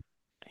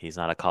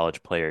a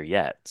college player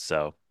yet.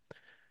 So,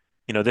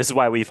 this is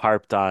why we've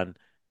harped on,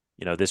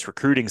 this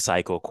recruiting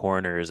cycle.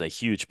 Corner is a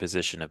huge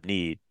position of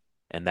need,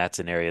 and that's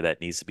an area that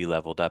needs to be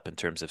leveled up in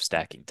terms of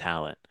stacking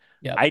talent.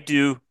 Yep. I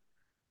do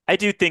I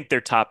do think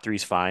their top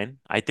three's fine.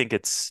 I think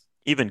it's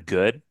even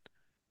good.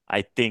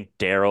 I think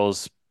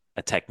Daryl's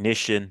a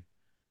technician,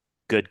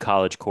 good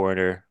college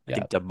corner. I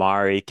think Yep.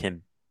 Damari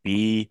can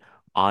be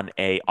on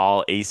a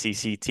all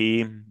ACC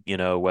team,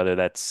 whether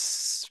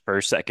that's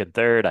first, second,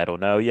 third, I don't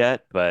know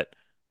yet, but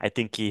I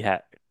think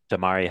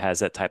Damari has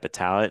that type of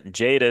talent. And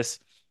Jadis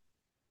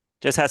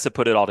just has to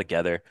put it all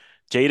together.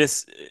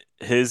 Jadis,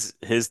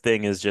 his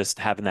thing is just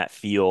having that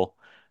feel,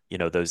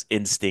 those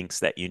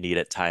instincts that you need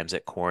at times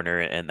at corner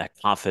and that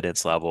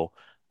confidence level.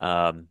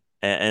 And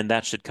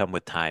that should come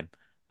with time.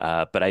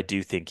 But I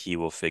do think he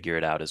will figure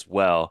it out as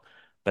well.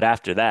 But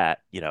after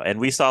that, and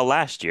we saw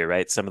last year,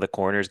 right? Some of the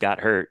corners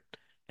got hurt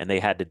and they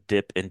had to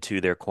dip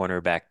into their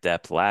cornerback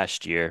depth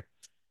last year.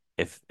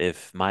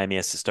 If Miami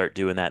has to start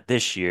doing that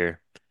this year,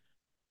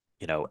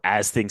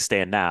 as things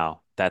stand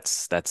now,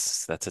 that's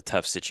a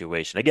tough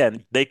situation.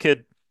 Again, they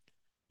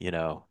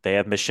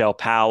have Michelle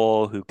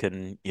Powell who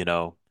can,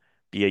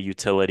 be a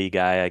utility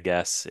guy, I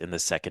guess, in the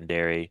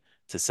secondary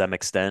to some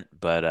extent,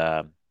 but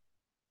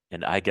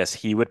and I guess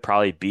he would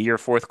probably be your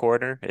fourth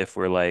corner if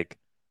we're like,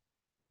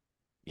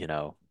 you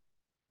know,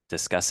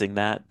 discussing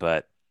that,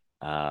 but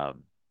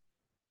um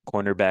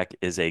cornerback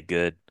is a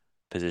good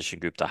position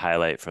group to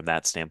highlight from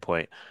that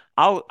standpoint.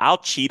 I'll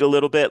cheat a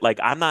little bit. Like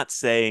I'm not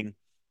saying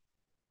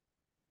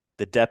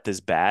the depth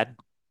is bad.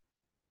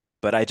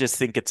 But I just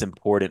think it's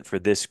important for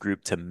this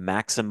group to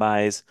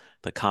maximize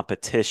the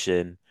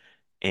competition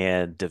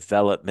and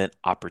development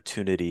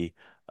opportunity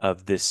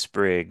of this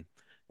spring.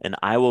 And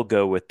I will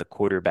go with the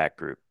quarterback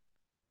group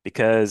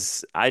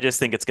because I just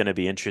think it's going to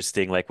be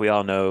interesting. Like we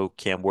all know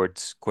Cam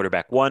Ward's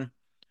quarterback one,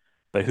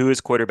 but who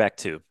is quarterback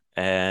two?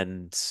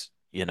 And,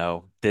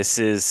 this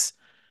is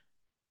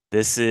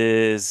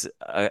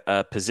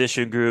a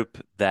position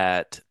group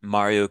that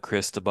Mario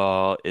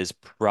Cristobal is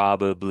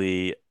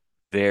probably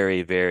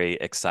very, very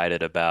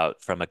excited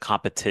about from a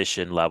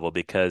competition level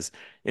because,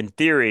 in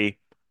theory,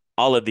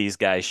 all of these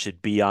guys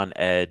should be on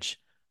edge,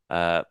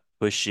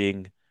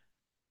 pushing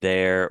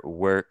their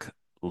work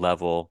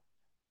level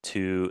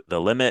to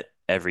the limit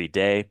every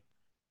day,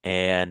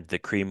 and the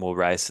cream will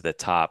rise to the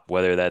top.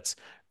 Whether that's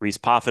Reese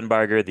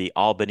Poffenbarger, the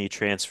Albany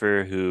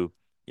transfer, who,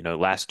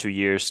 last 2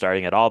 years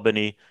starting at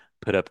Albany,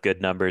 put up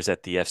good numbers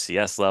at the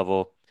FCS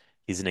level.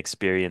 He's an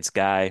experienced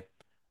guy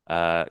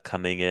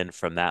coming in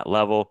from that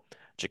level.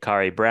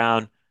 Jakari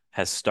Brown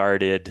has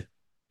started,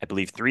 I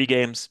believe, 3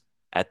 games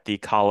at the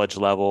college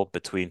level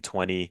between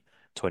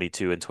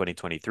 2022 and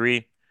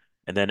 2023.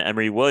 And then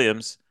Emery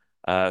Williams,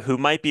 who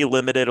might be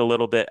limited a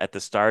little bit at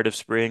the start of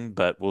spring,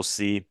 but we'll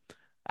see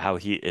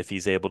if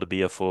he's able to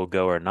be a full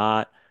go or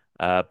not.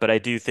 But I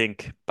do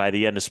think by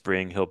the end of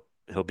spring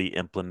he'll be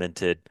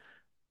implemented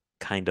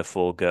kind of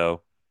full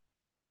go,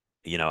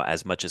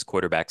 as much as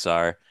quarterbacks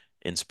are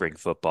in spring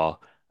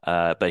football.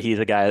 But he's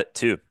a guy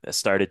too that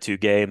started 2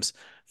 games,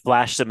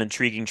 flashed some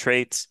intriguing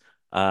traits.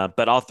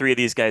 But all three of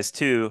these guys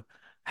too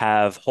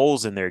have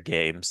holes in their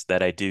games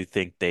that I do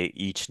think they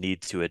each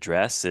need to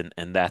address, and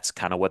that's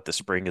kind of what the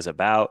spring is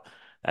about.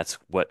 That's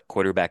what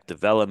quarterback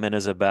development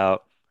is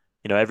about.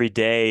 Every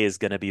day is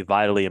going to be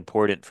vitally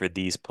important for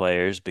these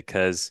players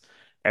because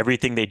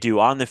everything they do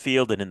on the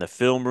field and in the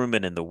film room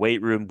and in the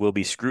weight room will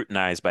be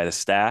scrutinized by the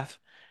staff.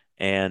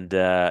 And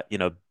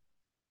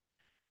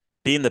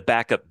being the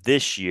backup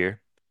this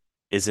year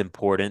is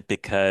important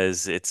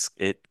because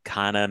it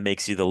kind of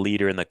makes you the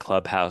leader in the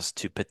clubhouse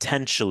to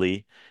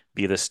potentially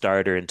be the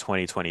starter in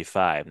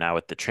 2025. Now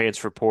with the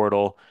transfer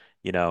portal,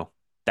 you know,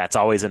 that's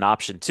always an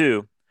option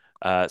too.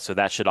 So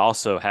that should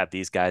also have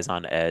these guys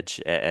on edge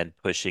and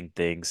pushing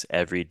things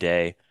every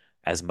day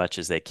as much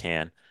as they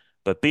can.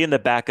 But being the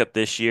backup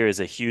this year is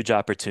a huge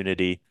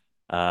opportunity.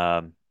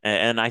 And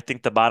I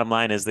think the bottom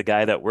line is the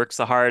guy that works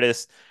the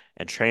hardest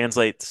and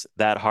translates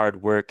that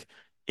hard work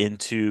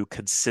into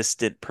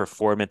consistent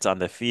performance on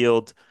the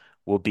field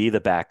will be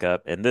the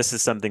backup. And this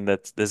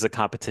is a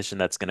competition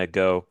that's going to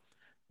go,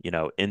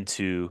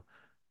 into,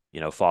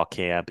 fall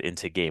camp,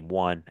 into game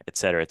one, et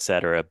cetera, et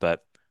cetera.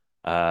 But,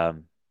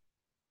 um,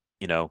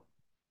 you know,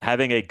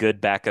 having a good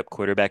backup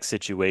quarterback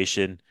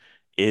situation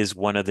is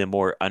one of the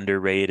more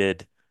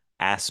underrated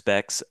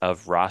aspects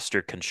of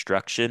roster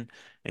construction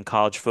in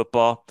college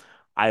football.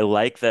 I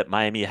like that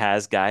Miami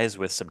has guys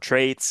with some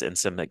traits and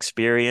some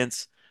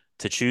experience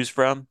to choose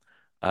from,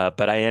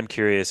 but I am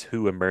curious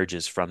who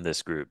emerges from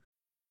this group.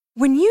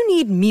 When you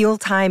need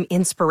mealtime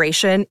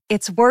inspiration,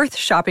 it's worth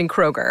shopping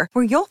Kroger,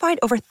 where you'll find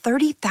over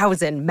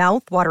 30,000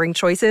 mouth-watering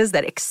choices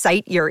that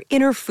excite your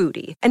inner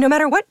foodie. And no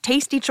matter what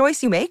tasty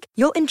choice you make,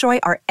 you'll enjoy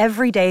our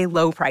everyday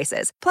low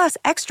prices, plus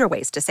extra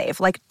ways to save,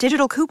 like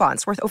digital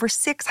coupons worth over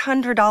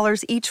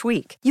 $600 each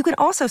week. You can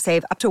also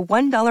save up to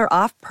 $1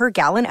 off per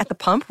gallon at the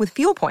pump with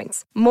fuel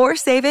points. More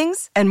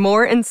savings and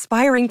more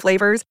inspiring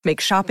flavors make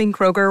shopping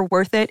Kroger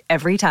worth it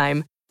every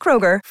time.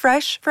 Kroger,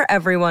 fresh for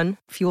everyone.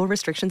 Fuel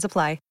restrictions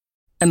apply.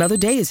 Another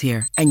day is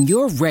here, and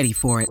you're ready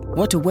for it.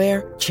 What to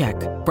wear? Check.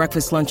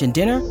 Breakfast, lunch, and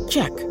dinner?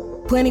 Check.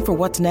 Planning for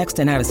what's next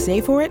and how to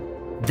save for it?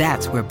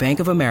 That's where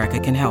Bank of America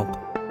can help.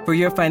 For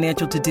your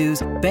financial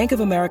to-dos, Bank of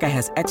America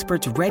has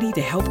experts ready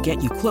to help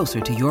get you closer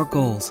to your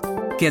goals.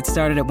 Get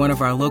started at one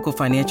of our local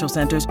financial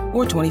centers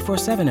or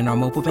 24/7 in our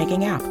mobile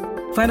banking app.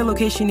 Find a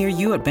location near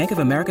you at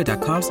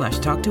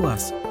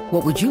bankofamerica.com/talktous.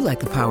 What would you like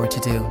the power to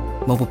do?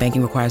 Mobile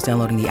banking requires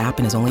downloading the app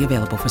and is only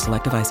available for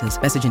select devices.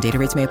 Message and data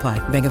rates may apply.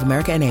 Bank of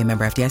America N.A.,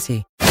 member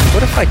FDIC.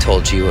 What if I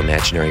told you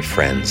imaginary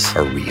friends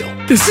are real?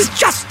 This is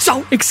just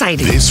so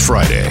exciting. This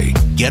Friday,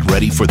 get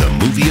ready for the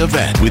movie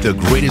event with the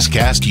greatest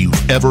cast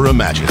you've ever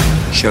imagined.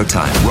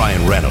 Showtime.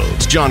 Ryan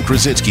Reynolds, John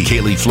Krasinski,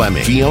 Kaylee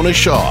Fleming, Fiona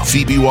Shaw,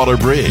 Phoebe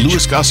Waller-Bridge,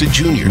 Louis Gossett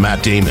Jr.,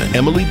 Matt Damon,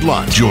 Emily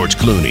Blunt, George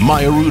Clooney,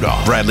 Maya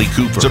Rudolph, Bradley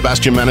Cooper,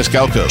 Sebastian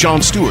Maniscalco,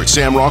 Jon Stewart,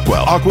 Sam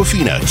Rockwell,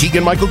 Awkwafina,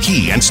 Keegan-Michael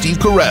Key, and Steve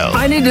Carell.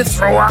 I need to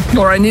throw up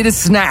or I need a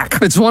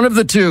snack. It's one of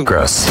the two.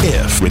 Gross.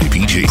 If. Rated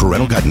PG.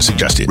 Parental guidance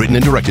suggested. Written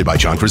and directed by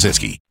John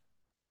Krasinski.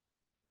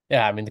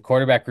 Yeah, I mean, the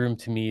quarterback room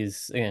to me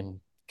is, again,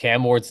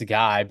 Cam Ward's the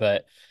guy,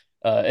 but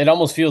it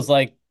almost feels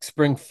like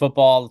spring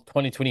football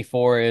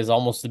 2024 is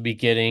almost the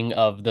beginning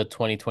of the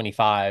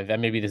 2025.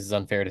 And maybe this is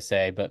unfair to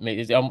say, but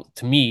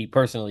to me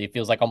personally, it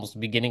feels like almost the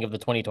beginning of the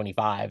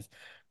 2025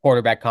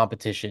 quarterback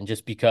competition,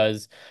 just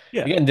because,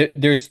 again,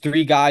 there's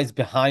three guys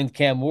behind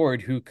Cam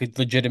Ward who could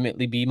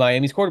legitimately be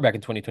Miami's quarterback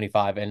in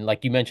 2025. And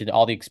like you mentioned,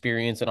 all the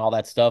experience and all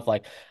that stuff,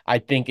 like I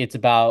think it's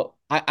about,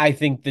 I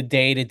think the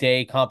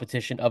day-to-day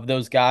competition of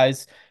those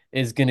guys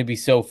is going to be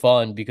so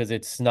fun, because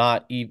it's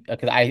not even,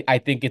 because I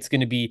think it's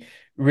going to be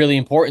really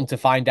important to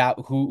find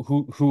out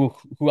who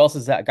else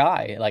is that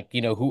guy, like,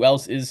 you know, who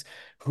else is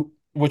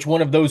which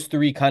one of those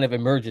three kind of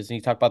emerges. And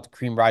you talk about the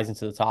cream rising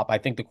to the top. I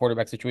think the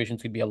quarterback situation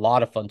is going to be a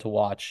lot of fun to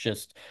watch.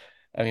 Just,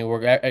 I mean,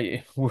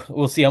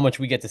 we'll see how much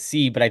we get to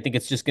see, but I think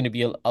it's just going to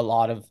be a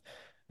lot of,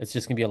 it's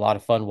just gonna be a lot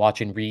of fun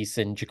watching Reese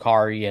and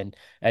Jakari and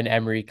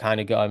Emery kind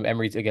of go.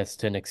 Emery, I guess,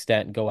 to an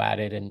extent, go at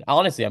it. And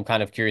honestly, I'm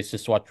kind of curious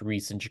just to watch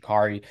Reese and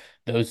Jakari,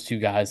 those two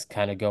guys,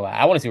 kind of go at.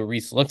 I want to see what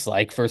Reese looks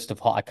like. First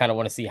of all, I kind of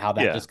want to see how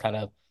that just kind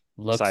of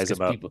looks. Size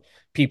him up.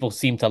 People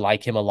seem to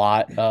like him a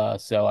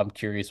lot. So I'm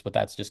curious what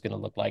that's just gonna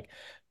look like.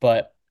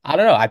 But I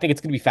don't know. I think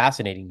it's gonna be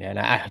fascinating, man.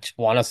 I just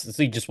want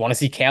to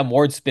see Cam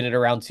Ward spin it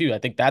around too. I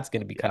think that's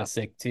gonna be kind of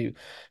sick too.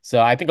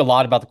 So I think a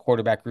lot about the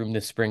quarterback room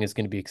this spring is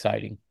gonna be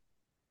exciting.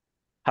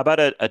 How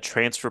about a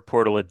transfer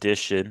portal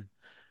addition,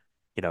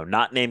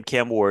 not named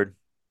Cam Ward,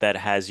 that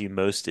has you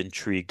most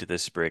intrigued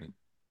this spring?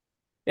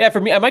 Yeah, for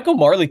me, I might go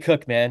Marley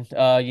Cook, man.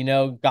 I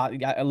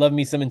love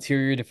me some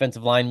interior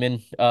defensive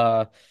lineman.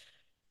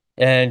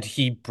 And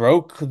he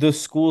broke the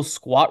school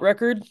squat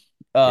record.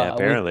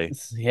 Apparently.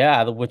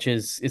 Which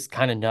is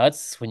kind of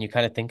nuts when you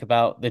kind of think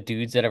about the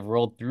dudes that have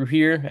rolled through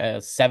here.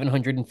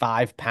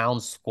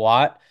 705-pound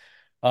squat.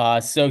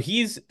 So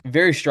he's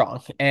very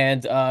strong,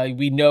 and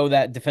we know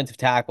that defensive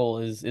tackle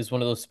is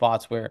one of those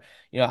spots where,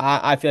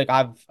 I feel like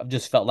I've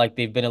just felt like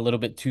they've been a little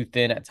bit too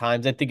thin at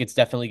times. I think it's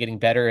definitely getting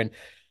better, and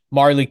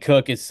Marley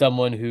Cook is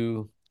someone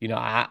who,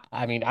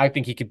 I mean, I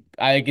think he could.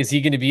 Is he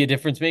going to be a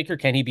difference maker?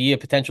 Can he be a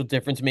potential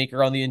difference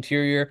maker on the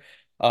interior?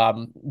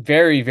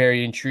 Very,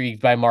 very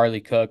intrigued by Marley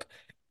Cook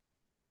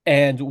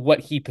and what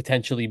he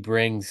potentially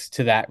brings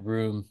to that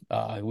room.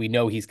 We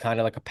know he's kind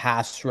of like a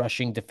pass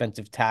rushing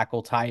defensive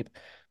tackle type,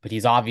 but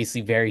he's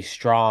obviously very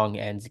strong.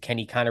 And can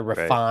he kind of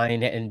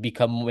refine and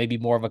become maybe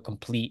more of a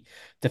complete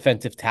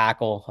defensive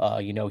tackle,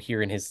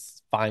 here in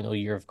his final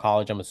year of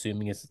college? I'm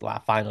assuming his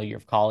final year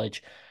of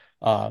college,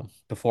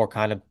 before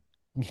kind of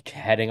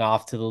heading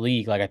off to the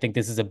league. Like, I think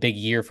this is a big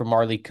year for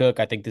Marley Cook.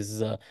 I think this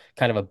is a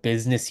kind of a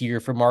business year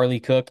for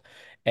Marley Cook.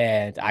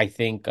 And I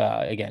think,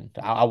 again,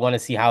 I want to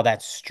see how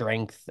that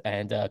strength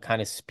and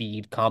kind of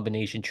speed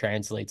combination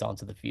translates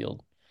onto the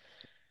field.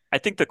 I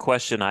think the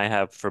question I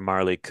have for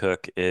Marley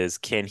Cook is,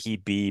 can he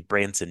be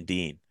Branson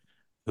Dean,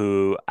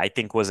 who I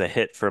think was a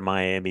hit for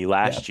Miami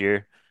last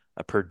year,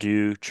 a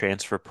Purdue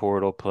transfer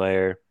portal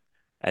player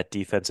at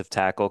defensive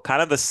tackle,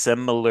 kind of a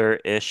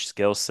similar-ish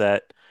skill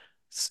set,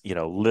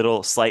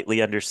 little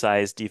slightly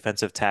undersized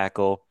defensive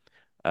tackle,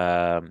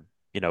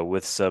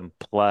 with some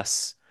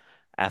plus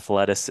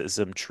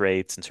athleticism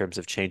traits in terms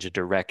of change of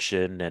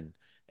direction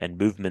and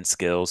movement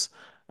skills.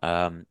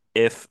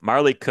 If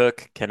Marley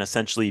Cook can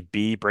essentially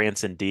be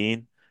Branson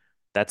Dean,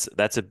 that's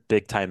a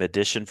big time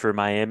addition for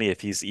Miami.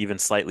 If he's even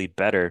slightly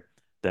better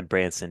than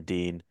Branson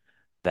Dean,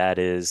 that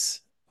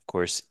is, of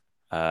course,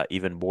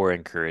 even more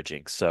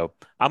encouraging. So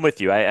I'm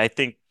with you. I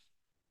think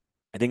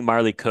I think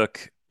Marley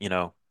Cook,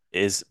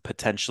 is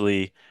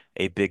potentially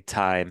a big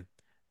time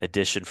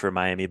addition for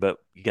Miami, but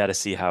you got to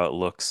see how it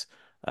looks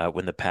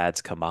when the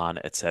pads come on,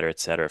 et cetera, et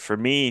cetera. For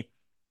me,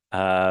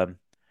 um,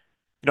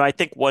 I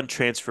think one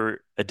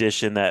transfer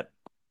addition that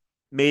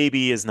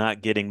maybe is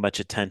not getting much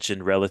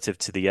attention relative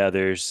to the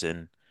others,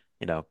 and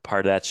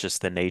part of that's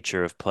just the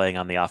nature of playing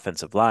on the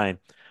offensive line.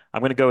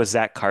 I'm going to go with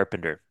Zach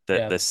Carpenter, the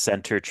Yeah, the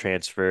center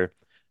transfer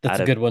that's out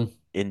a of good one.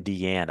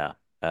 Indiana.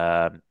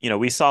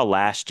 We saw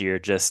last year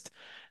just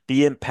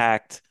the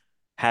impact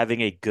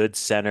having a good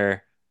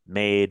center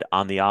made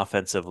on the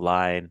offensive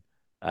line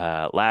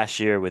last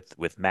year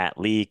with Matt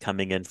Lee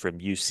coming in from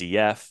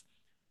UCF.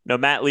 No,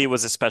 Matt Lee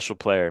was a special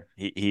player.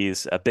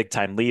 He's a big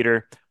time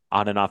leader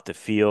on and off the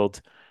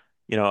field.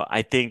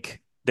 I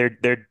think they're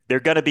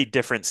going to be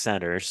different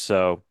centers.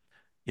 So,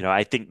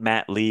 I think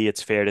Matt Lee,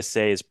 it's fair to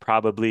say, is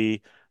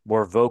probably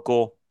more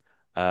vocal,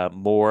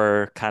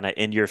 more kind of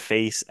in your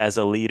face as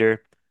a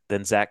leader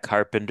than Zach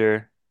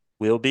Carpenter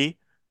will be.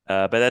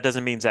 But that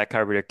doesn't mean Zach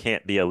Carpenter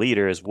can't be a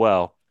leader as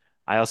well.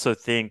 I also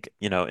think,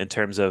 in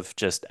terms of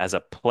just as a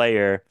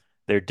player,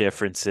 their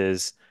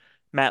differences,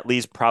 Matt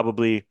Lee's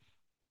probably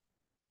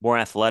more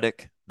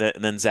athletic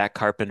than Zach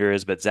Carpenter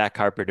is, but Zach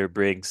Carpenter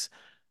brings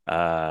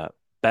uh,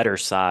 better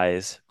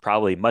size,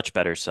 probably much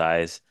better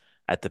size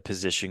at the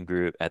position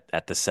group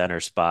at the center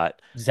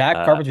spot. Zach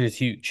Uh, Carpenter is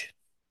huge.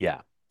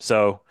 yeah.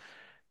 So,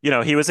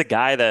 he was a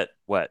guy that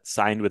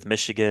signed with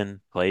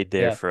Michigan, played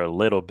there Yeah. for a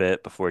little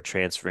bit before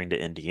transferring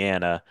to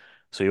Indiana.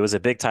 So he was a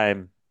big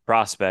time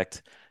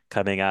prospect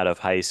coming out of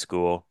high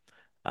school.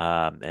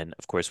 And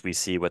of course, we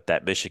see what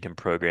that Michigan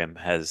program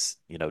has,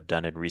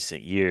 done in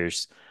recent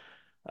years.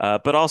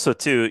 But also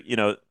too,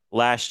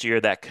 last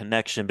year that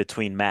connection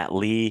between Matt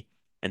Lee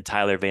and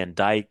Tyler Van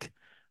Dyke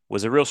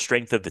was a real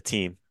strength of the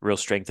team, real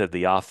strength of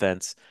the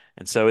offense.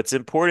 And so it's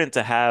important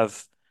to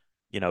have,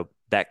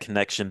 that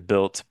connection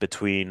built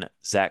between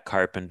Zach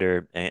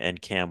Carpenter and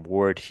Cam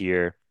Ward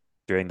here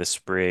during the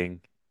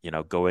spring,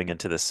 going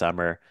into the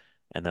summer,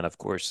 and then of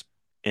course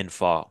in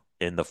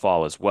the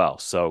fall as well.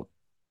 So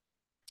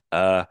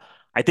uh,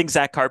 I think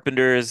Zach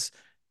Carpenter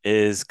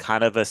is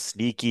kind of a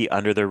sneaky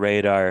under the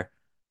radar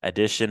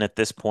addition at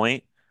this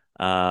point.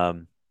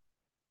 Um,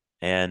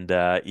 and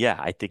yeah,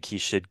 I think he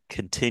should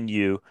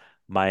continue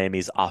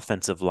Miami's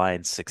offensive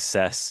line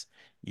success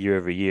year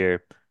over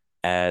year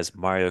as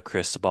Mario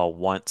Cristobal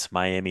wants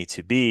Miami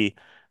to be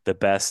the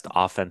best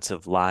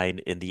offensive line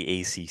in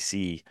the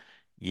ACC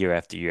year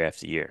after year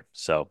after year.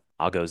 So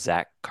I'll go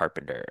Zach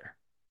Carpenter.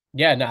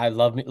 Yeah, no, I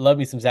love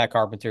me some Zach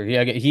Carpenter.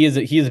 He is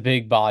a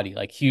big body,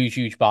 like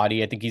huge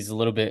body. I think he's a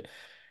little bit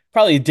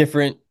probably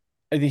different.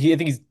 I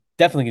think he's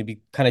definitely going to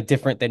be kind of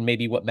different than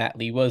maybe what Matt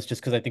Lee was, just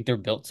because I think they're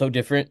built so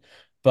different.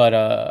 But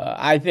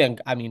I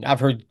mean, I've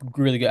heard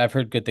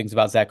good things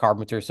about Zach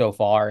Carpenter so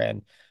far,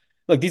 and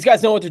look, these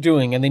guys know what they're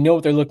doing and they know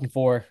what they're looking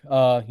for,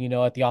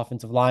 at the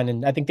offensive line.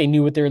 And I think they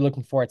knew what they were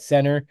looking for at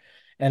center.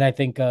 And I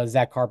think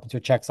Zach Carpenter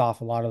checks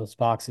off a lot of those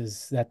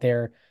boxes that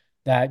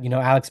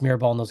Alex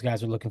Mirabal and those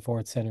guys are looking for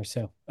at center.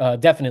 So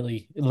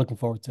definitely looking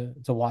forward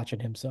to watching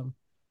him some.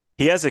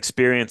 He has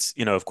experience,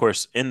 of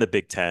course, in the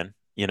Big Ten,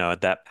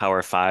 that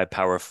Power Five,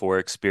 Power Four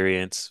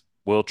experience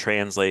will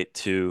translate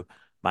to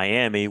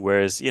Miami.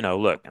 Whereas,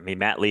 look, I mean,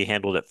 Matt Lee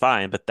handled it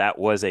fine, but that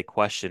was a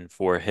question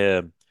for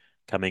him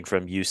coming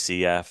from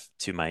UCF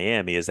to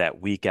Miami, is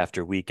that week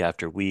after week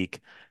after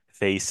week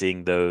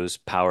facing those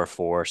Power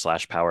Four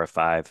 / Power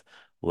Five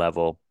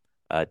level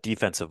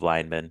defensive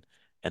linemen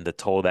and the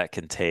toll that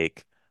can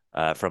take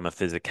from a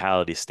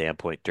physicality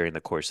standpoint during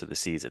the course of the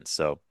season.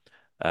 So,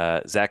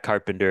 Zach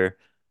Carpenter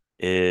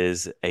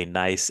is a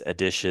nice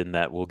addition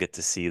that we'll get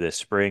to see this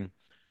spring.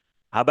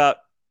 How about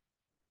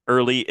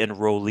early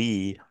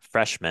enrollee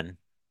freshman?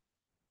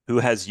 Who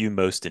has you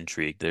most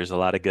intrigued? There's a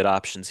lot of good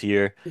options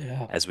here.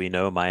 Yeah. As we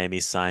know, Miami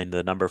signed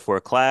the number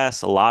 4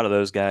 class. A lot of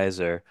those guys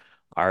are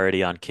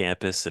already on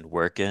campus and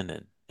working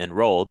and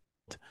enrolled.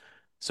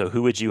 So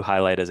who would you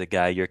highlight as a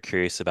guy you're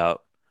curious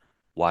about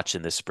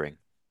watching this spring?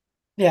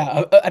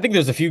 Yeah, I think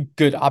there's a few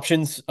good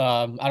options.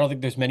 I don't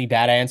think there's many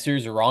bad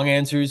answers or wrong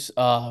answers.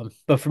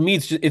 But for me,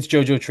 it's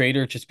JoJo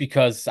Trader, just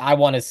because I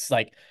want to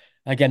like,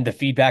 again, the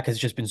feedback has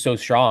just been so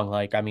strong.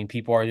 Like, I mean,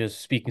 people are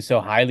just speaking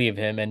so highly of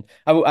him, and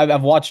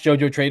I've watched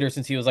JoJo Trader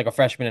since he was like a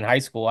freshman in high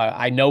school.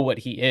 I know what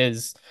he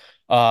is.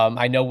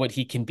 I know what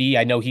he can be.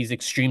 I know he's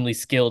extremely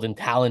skilled and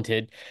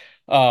talented.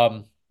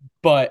 Um,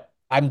 but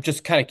I'm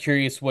just kind of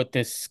curious what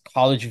this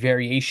college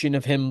variation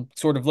of him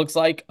sort of looks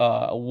like.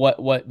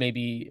 What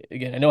maybe,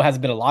 again, I know it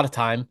hasn't been a lot of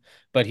time,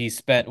 but he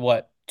spent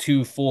what,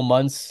 2 full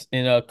months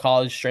in a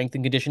college strength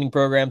and conditioning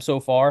program so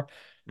far.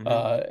 Hmm.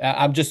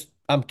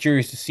 I'm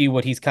curious to see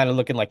what he's kind of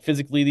looking like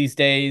physically these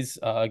days.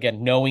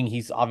 Again, knowing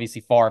he's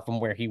obviously far from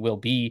where he will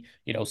be,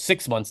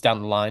 6 months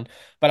down the line.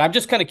 But I'm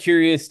just kind of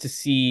curious to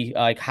see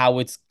like how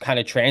it's kind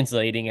of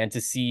translating, and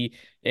to see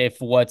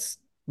if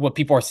what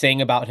people are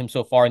saying about him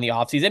so far in the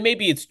offseason.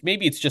 Maybe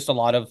it's just a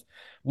lot of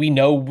we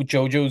know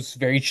JoJo's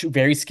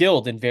very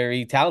skilled and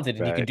very talented,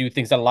 and he can Right. do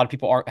things that a lot of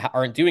people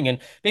aren't doing. And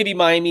maybe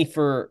Miami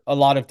for a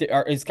lot of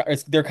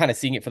they're kind of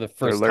seeing it for the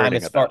They're first time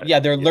learning as far, about it. yeah,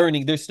 they're Yeah.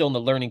 learning, they're still in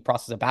the learning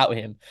process about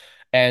him.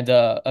 And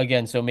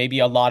again, so maybe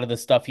a lot of the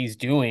stuff he's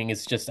doing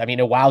is just, I mean,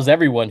 it wows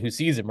everyone who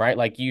sees him, right?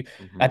 Like you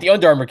at Hmm. the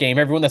Under Armour game,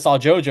 everyone that saw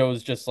JoJo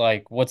was just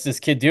like, what's this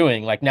kid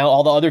doing? Like now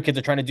all the other kids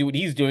are trying to do what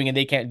he's doing and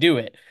they can't do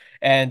it.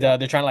 And Yeah.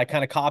 they're trying to like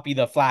kind of copy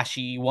the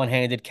flashy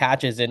one-handed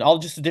catches and all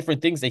just the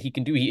different things that he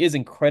can do. He is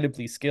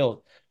incredibly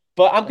skilled.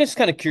 But I'm just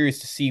kind of curious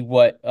to see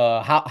what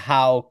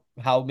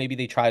how maybe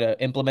they try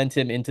to implement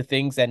him into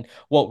things and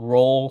what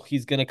role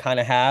he's gonna kind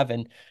of have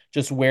and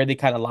just where they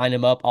kind of line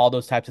him up, all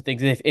those types of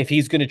things. If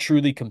he's gonna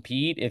truly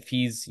compete, if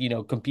he's,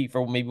 compete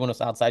for maybe one of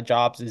those outside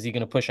jobs, is he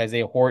gonna push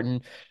Isaiah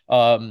Horton?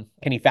 Can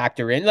he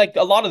factor in like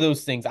a lot of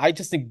those things? I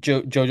just think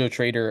Jojo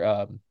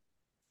Trader,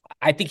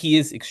 I think he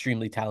is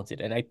extremely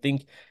talented. And I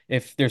think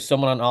if there's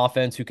someone on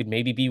offense who could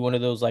maybe be one of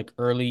those like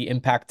early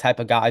impact type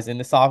of guys in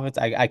this offense,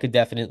 I could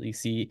definitely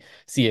see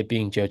it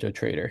being JoJo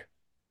Trader.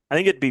 I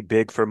think it'd be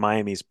big for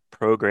Miami's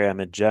program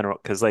in general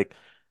because, like,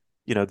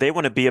 they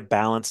want to be a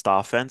balanced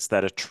offense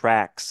that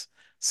attracts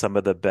some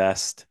of the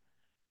best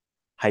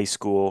high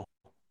school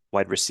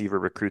wide receiver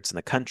recruits in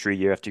the country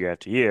year after year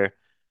after year.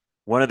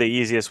 One of the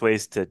easiest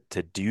ways to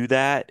do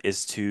that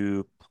is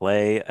to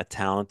play a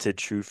talented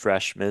true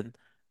freshman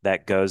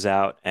that goes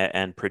out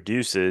and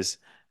produces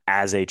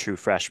as a true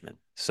freshman.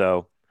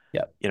 So,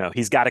 Yeah.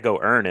 he's got to go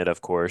earn it,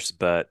 of course,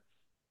 but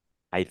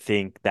I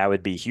think that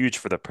would be huge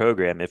for the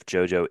program if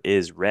JoJo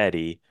is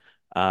ready.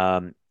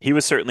 He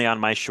was certainly on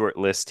my short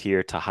list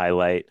here to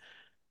highlight.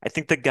 I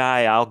think the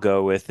guy I'll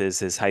go with is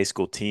his high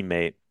school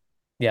teammate,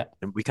 Yeah.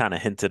 and we kind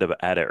of hinted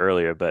at it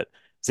earlier, but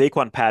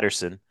Zaquan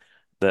Patterson,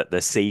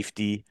 the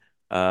safety.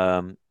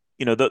 Um,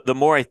 the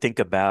more I think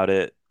about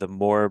it, the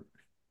more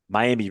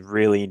Miami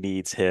really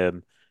needs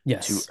him to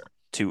Yes.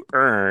 to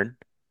earn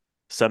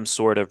some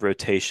sort of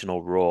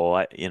rotational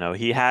role.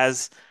 He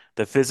has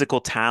the physical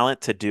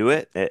talent to do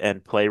it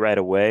and play right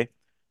away.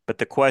 But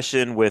the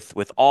question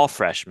with all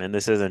freshmen,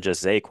 this isn't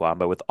just Zaquan,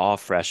 but with all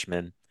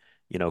freshmen,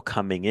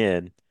 coming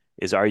in,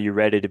 is are you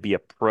ready to be a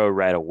pro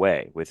right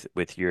away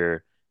with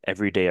your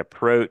everyday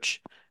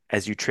approach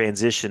as you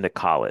transition to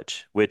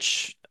college,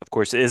 which of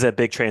course is a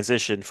big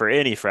transition for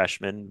any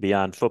freshman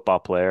beyond football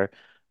player.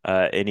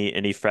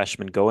 Any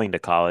freshman going to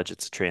college,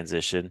 it's a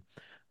transition.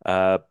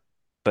 Uh,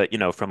 but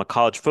from a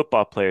college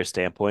football player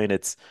standpoint,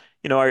 it's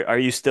are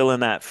you still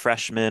in that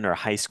freshman or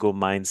high school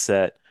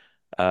mindset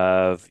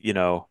of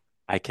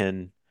I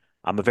can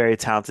I'm a very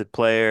talented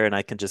player and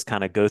I can just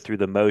kind of go through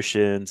the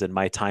motions and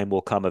my time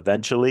will come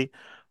eventually,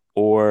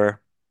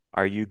 or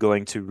are you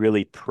going to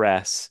really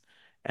press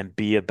and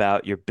be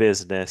about your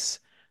business,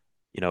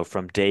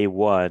 from day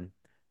one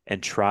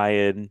and try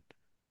and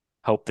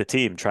help the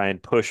team, try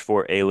and push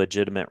for a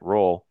legitimate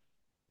role?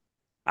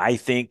 I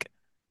think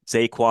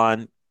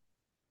Zaquan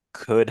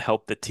could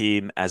help the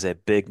team as a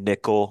big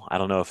nickel. I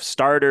don't know if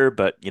starter,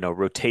 but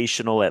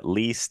rotational at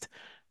least.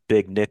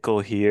 Big nickel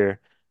here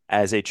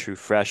as a true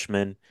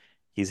freshman.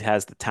 He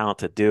has the talent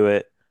to do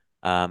it.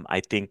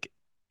 I think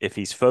if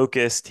he's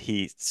focused,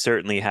 he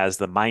certainly has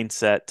the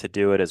mindset to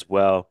do it as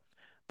well.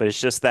 But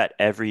it's just that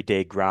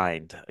everyday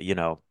grind.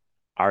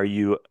 Are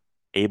you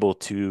able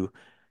to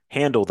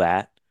handle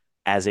that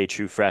as a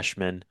true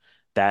freshman?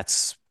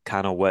 That's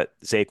kind of what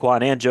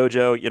Zaquan and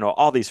JoJo,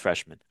 all these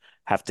freshmen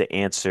have to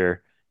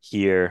answer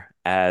here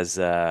as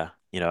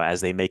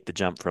they make the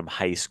jump from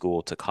high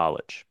school to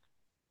college.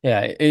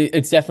 Yeah,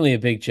 it's definitely a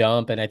big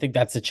jump, and I think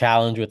that's a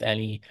challenge with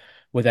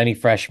any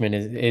freshman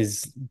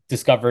is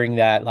discovering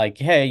that like,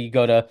 hey, you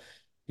go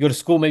to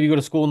school, maybe you go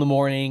to school in the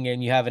morning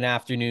and you have an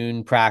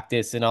afternoon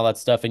practice and all that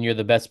stuff, and you're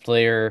the best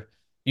player.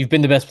 You've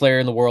been the best player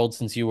in the world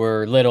since you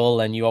were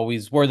little, and you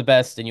always were the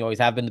best, and you always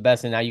have been the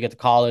best. And now you get to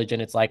college,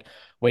 and it's like,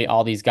 wait,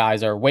 all these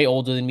guys are way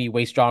older than me,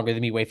 way stronger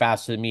than me, way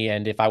faster than me.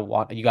 And if I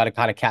want, you got to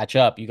kind of catch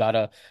up. You're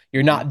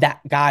Hmm. not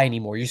that guy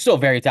anymore. You're still a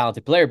very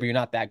talented player, but you're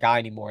not that guy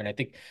anymore. And I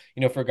think,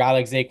 for a guy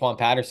like Zaquan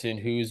Patterson,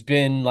 who's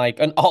been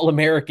like an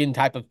All-American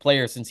type of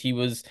player since he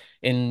was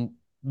in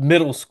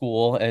middle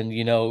school, and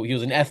he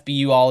was an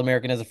FBU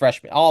All-American as a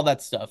freshman, all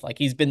that stuff. Like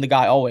he's been the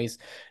guy always.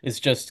 Is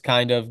just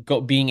kind of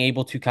being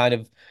able to kind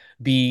of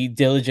be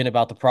diligent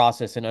about the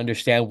process and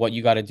understand what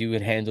you got to do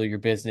and handle your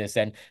business.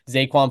 And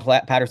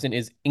Patterson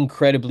is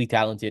incredibly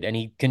talented, and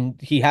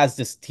he has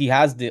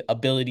the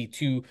ability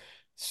to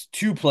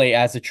play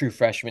as a true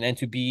freshman and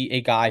to be a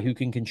guy who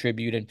can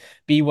contribute and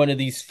be one of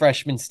these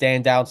freshman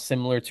standouts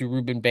similar to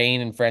Ruben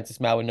Bain and Francis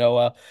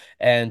Mawanoa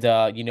and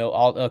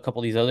a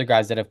couple of these other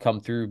guys that have come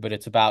through. But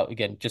it's about,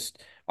 again,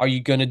 just are you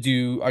gonna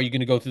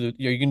go through are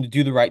you gonna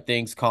do the right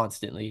things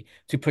constantly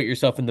to put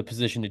yourself in the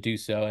position to do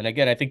so? And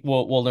again, I think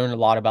we'll learn a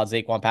lot about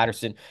Zaquan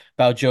Patterson,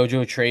 about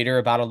JoJo Trader,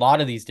 about a lot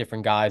of these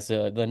different guys,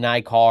 the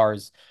Nye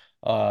Cars,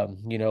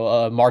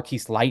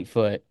 Marquise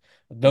Lightfoot.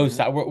 Hmm.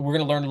 We're going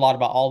to learn a lot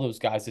about all those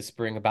guys this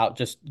spring about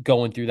just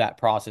going through that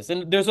process.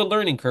 And there's a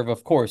learning curve,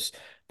 of course,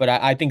 but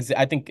I think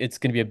it's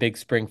going to be a big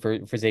spring for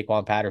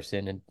Zaquan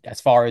Patterson. And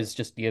as far as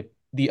just the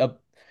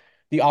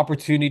the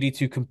opportunity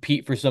to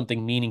compete for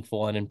something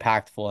meaningful and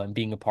impactful and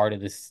being a part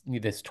of this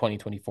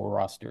 2024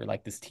 roster,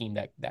 like this team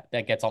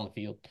that gets on the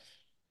field.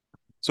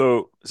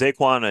 So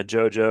Zaquan and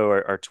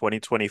JoJo are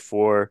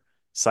 2024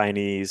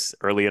 signees,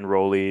 early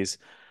enrollees.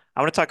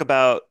 I want to talk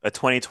about a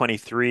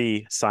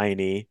 2023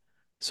 signee.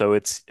 So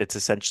it's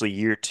essentially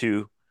year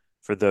two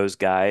for those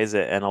guys.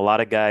 And a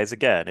lot of guys,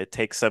 again, it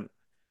takes some,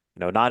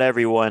 not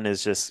everyone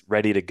is just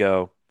ready to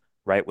go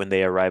right when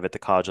they arrive at the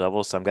college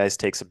level. Some guys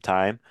take some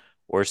time,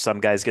 or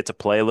some guys get to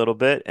play a little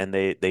bit and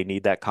they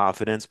need that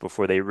confidence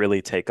before they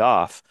really take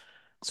off.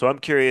 So I'm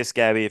curious,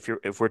 Gabby,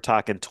 if we're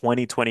talking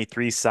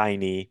 2023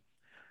 signee,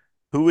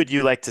 who would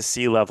you like to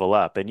see level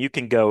up? And you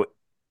can go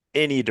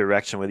any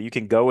direction with it. You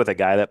can go with a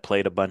guy that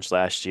played a bunch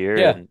last year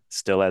Yeah. and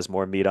still has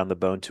more meat on the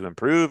bone to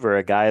improve, or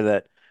a guy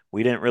that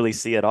we didn't really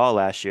see at all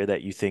last year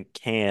that you think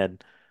can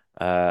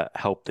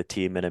help the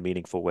team in a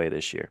meaningful way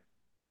this year.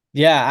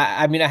 Yeah,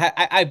 I mean,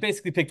 I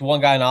basically picked one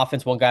guy on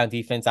offense, one guy on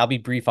defense. I'll be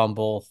brief on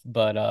both,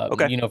 but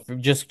Okay.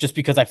 just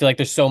because I feel like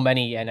there's so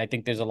many, and I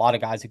think there's a lot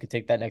of guys who could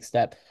take that next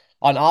step.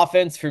 On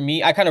offense, for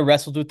me, I kind of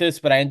wrestled with this,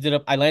 but I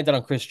landed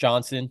on Chris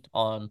Johnson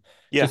on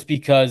Yeah. just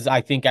because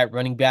I think at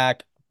running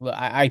back,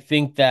 I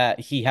think that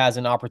he has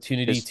an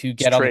opportunity to His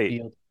get on the trait.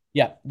 field.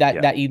 Yeah, that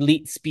Yeah. that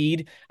elite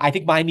speed. I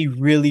think Miami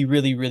really,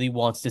 really, really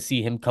wants to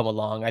see him come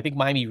along. I think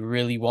Miami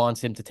really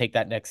wants him to take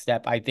that next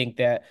step. I think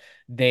that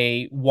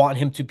they want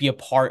him to be a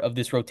part of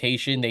this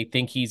rotation. They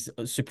think he's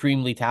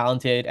supremely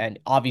talented and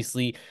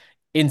obviously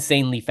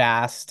insanely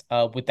fast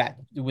with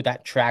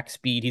that track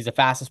speed. He's the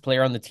fastest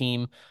player on the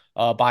team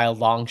by a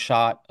long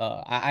shot.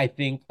 I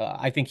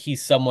think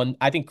he's someone.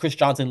 I think Chris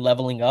Johnson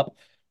leveling up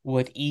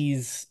would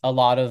ease a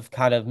lot of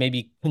kind of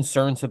maybe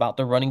concerns about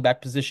the running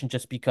back position,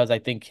 just because I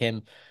think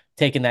him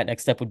taking that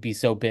next step would be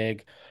so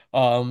big.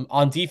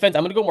 On defense,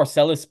 I'm gonna go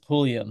Marcellus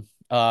Pulliam.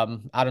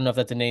 I don't know if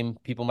that's a name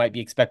people might be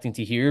expecting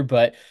to hear,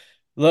 but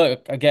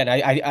look, again,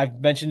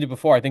 I've mentioned it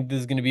before. I think this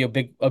is going to be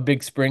a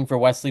big spring for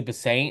Wesley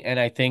Bassett,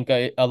 and I think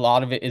a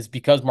lot of it is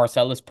because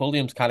Marcellus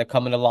Pulliam's kind of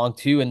coming along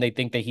too, and they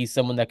think that he's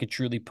someone that could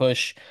truly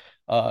push.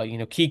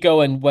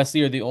 Kiko and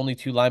Wesley are the only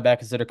two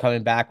linebackers that are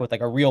coming back with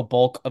like a real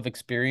bulk of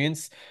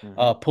experience.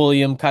 Hmm.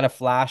 Pulliam kind of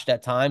flashed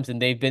at times, and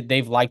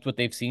they've liked what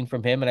they've seen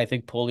from him, and I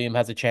think Pulliam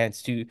has a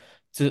chance to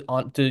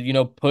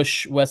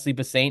push Wesley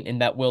Bassett in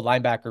that will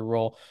linebacker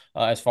role,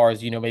 as far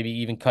as maybe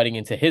even cutting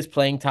into his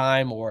playing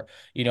time, or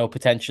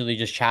potentially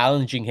just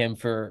challenging him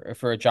for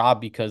a job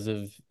because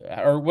of,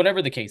 or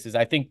whatever the case is.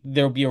 I think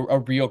there'll be a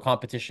real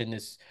competition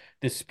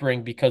this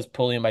spring because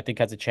Pulliam, I think,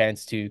 has a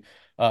chance to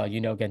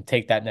again,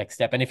 take that next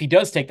step. And if he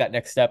does take that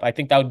next step, I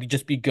think that would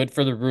just be good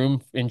for the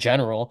room in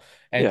general.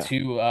 And Yeah.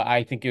 two,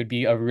 I think it would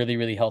be a really,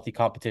 really healthy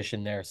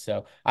competition there.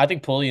 So I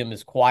think Pulliam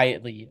is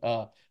quietly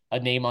a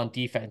name on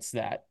defense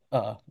that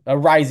a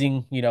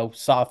rising,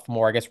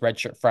 sophomore, I guess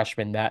redshirt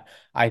freshman that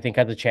I think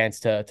has a chance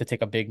to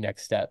take a big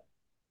next step.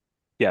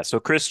 Yeah. So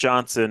Chris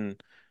Johnson,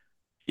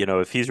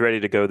 if he's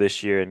ready to go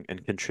this year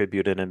and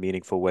contribute in a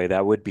meaningful way,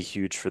 that would be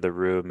huge for the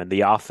room and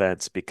the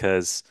offense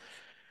because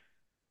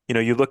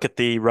you look at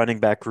the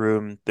running back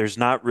room, there's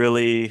not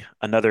really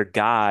another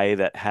guy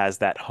that has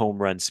that home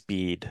run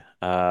speed.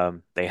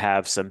 They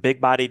have some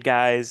big bodied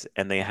guys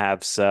and they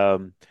have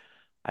some,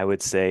 I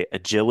would say,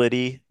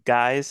 agility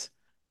guys.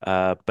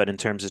 But in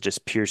terms of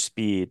just pure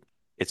speed,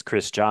 it's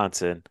Chris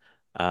Johnson.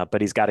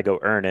 But he's got to go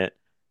earn it.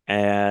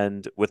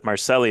 And with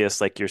Marcellus,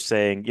 like you're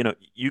saying,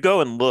 you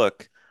go and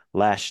look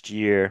last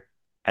year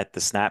at the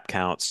snap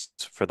counts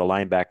for the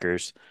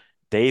linebackers.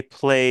 They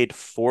played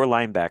four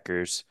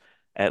linebackers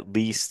at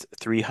least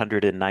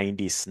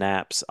 390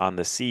 snaps on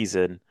the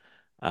season.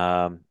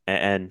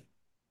 And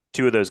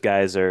two of those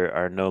guys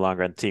are no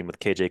longer on the team, with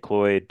KJ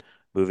Cloyd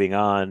moving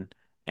on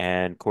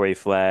and Corey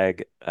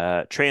Flagg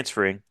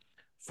transferring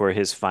for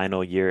his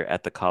final year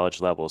at the college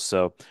level.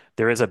 So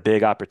there is a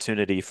big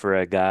opportunity for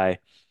a guy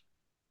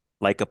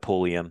like a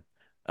Pulliam,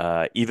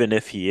 even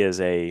if he is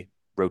a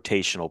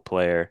rotational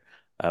player.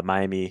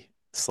 Miami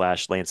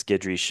slash Lance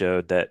Guidry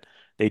showed that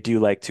they do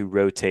like to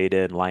rotate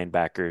in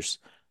linebackers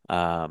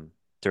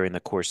during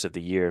the course of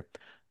the year.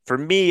 For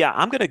me,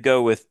 I'm gonna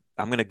go with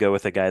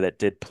a guy that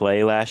did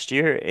play last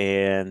year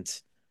and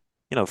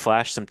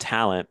flash some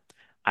talent.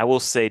 I will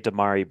say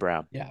Damari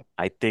Brown. Yeah.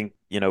 I think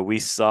we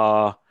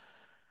saw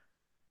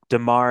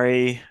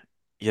Damari,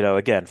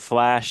 again,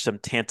 flash some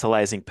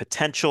tantalizing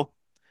potential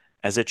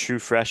as a true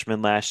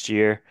freshman last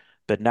year.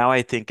 But now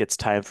I think it's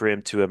time for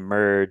him to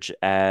emerge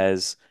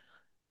as,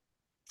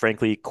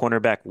 frankly,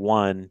 cornerback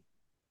one,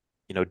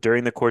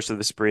 during the course of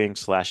the spring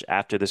slash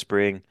after the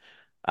spring.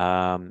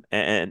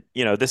 And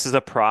this is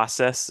a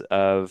process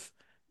of,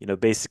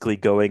 basically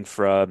going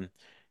from,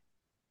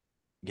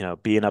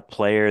 being a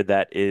player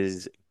that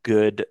is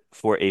good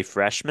for a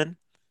freshman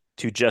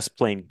to just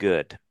plain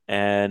good.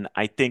 And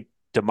I think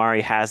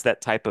Damari has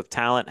that type of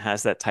talent,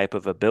 has that type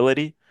of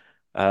ability,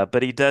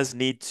 but he does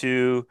need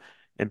to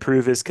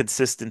improve his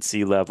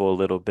consistency level a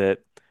little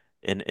bit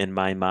in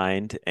my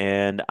mind.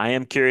 And I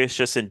am curious,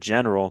 just in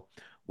general,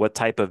 what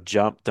type of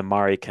jump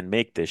Damari can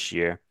make this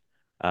year.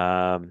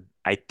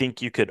 I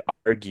think you could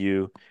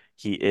argue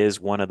he is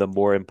one of the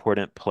more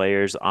important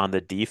players on the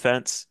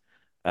defense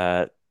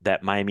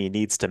that Miami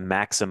needs to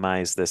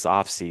maximize this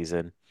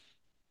offseason.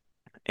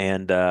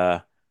 And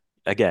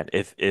again,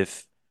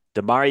 if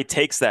Damari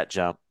takes that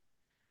jump,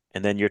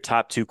 and then your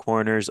top two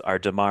corners are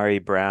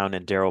Damari Brown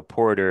and Daryl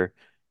Porter,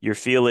 you're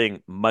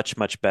feeling much,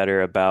 much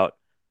better about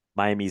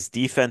Miami's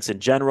defense in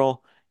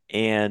general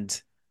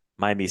and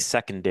Miami's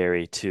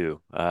secondary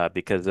too,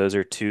 because those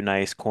are two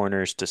nice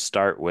corners to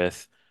start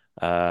with.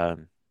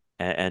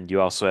 And you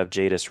also have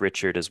Jadis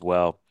Richard as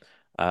well.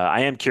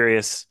 I am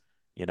curious,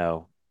 you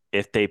know,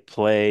 if they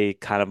play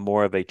kind of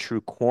more of a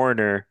true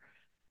corner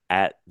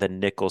at the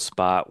nickel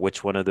spot,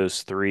 which one of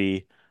those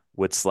three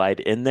would slide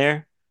in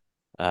there?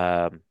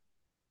 Um,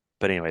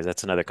 but anyways,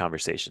 that's another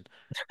conversation.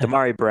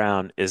 Damari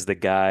Brown is the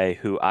guy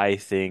who I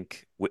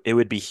think it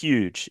would be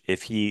huge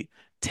if he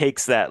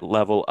takes that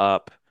level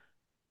up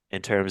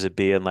in terms of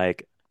being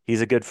like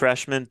he's a good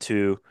freshman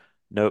to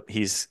nope,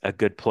 he's a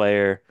good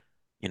player,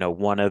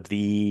 one of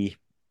the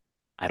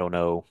I don't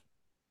know,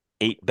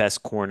 eight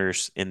best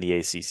corners in the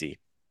ACC.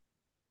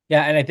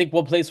 Yeah, and I think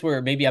one place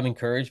where maybe I'm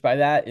encouraged by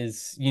that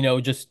is,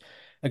 just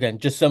again,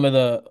 just some of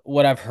the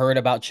what I've heard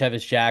about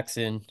Chevis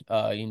Jackson,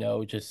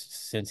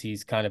 just since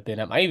he's kind of been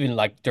at my even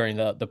like during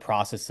the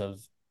process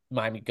of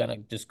Miami gonna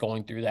just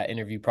going through that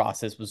interview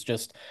process was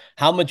just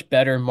how much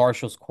better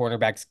Marshall's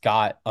cornerbacks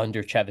got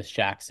under Chevis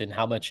Jackson,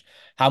 how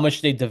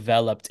much they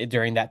developed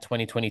during that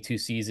 2022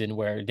 season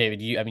where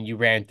David, you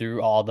ran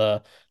through all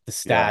the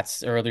Yeah,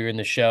 stats earlier in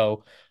the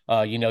show.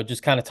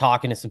 Just kind of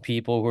talking to some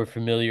people who are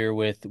familiar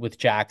with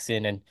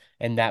Jackson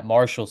and that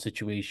Marshall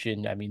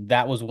situation. I mean,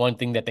 that was one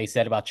thing that they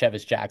said about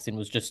Chevis Jackson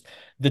was just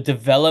the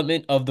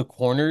development of the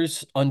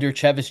corners under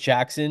Chevis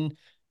Jackson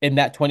in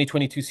that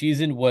 2022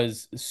 season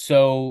was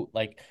so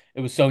like it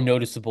was so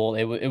noticeable.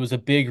 It was a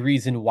big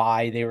reason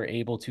why they were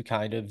able to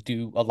kind of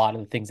do a lot of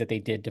the things that they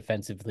did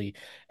defensively.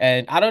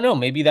 And I don't know,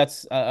 maybe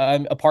that's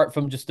apart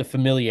from just the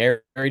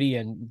familiarity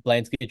and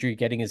Lance Guidry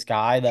getting his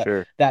guy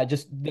sure.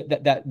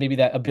 that maybe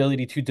that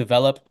ability to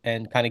develop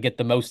and kind of get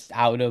the most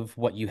out of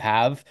what you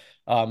have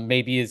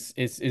maybe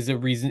is a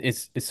reason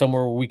is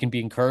somewhere where we can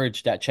be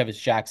encouraged that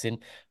Chevis Jackson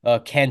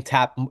can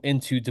tap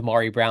into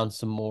Damari Brown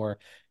some more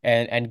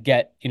and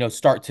get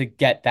start to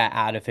get that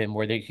out of him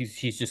where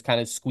he's just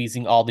kind of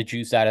squeezing all the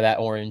juice out of that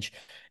orange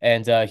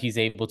and he's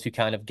able to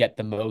kind of get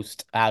the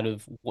most out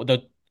of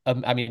the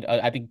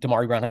I think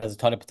Damari Brown has a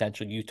ton of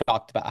potential. You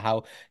talked about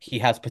how he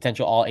has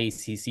potential, all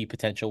ACC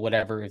potential,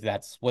 whatever,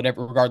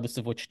 regardless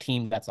of which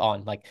team that's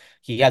on. Like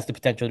he has the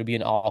potential to be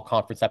an all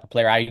conference type of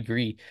player. I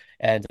agree,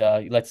 and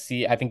let's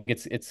see. I think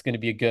it's going to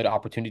be a good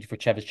opportunity for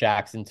Chevis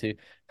Jackson to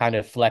kind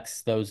of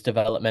flex those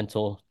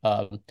developmental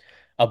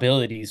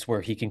abilities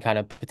where he can kind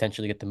of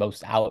potentially get the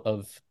most out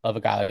of a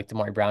guy like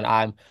Damari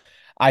Brown.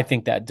 I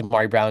think that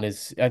Damari Brown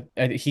is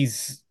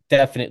he's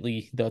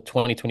definitely the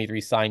 2023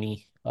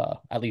 signee,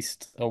 at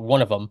least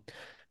one of them,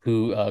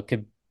 who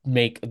could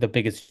make the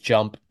biggest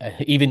jump,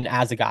 even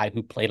as a guy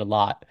who played a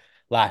lot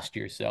last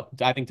year. So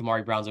I think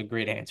Damari Brown's a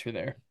great answer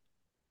there.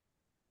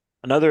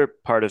 Another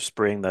part of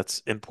spring that's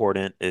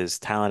important is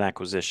talent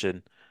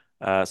acquisition.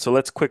 So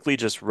let's quickly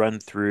just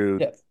run through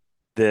Yeah.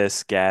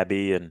 this,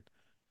 Gabby, and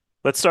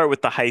let's start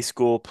with the high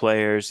school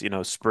players.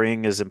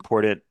 Spring is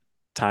important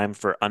time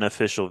for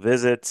unofficial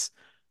visits.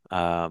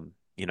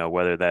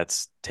 Whether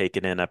that's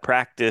taking in a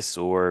practice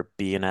or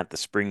being at the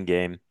spring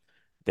game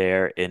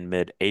there in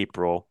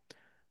mid-April.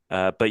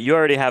 But you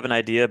already have an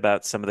idea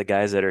about some of the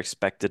guys that are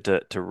expected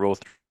to roll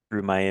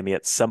through Miami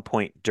at some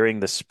point during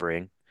the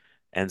spring.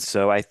 And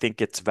so I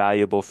think it's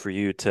valuable for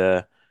you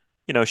to,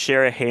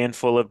 share a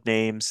handful of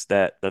names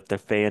that the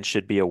fans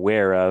should be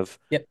aware of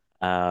Yep.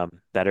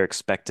 that are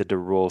expected to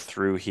roll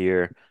through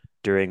here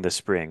during the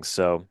spring.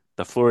 So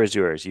the floor is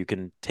yours. You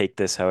can take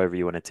this however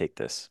you want to take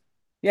this.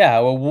 Yeah,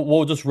 well,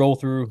 we'll just roll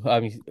through. I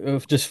mean,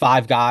 just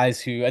five guys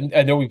who, and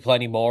there will be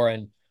plenty more,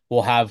 and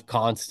we'll have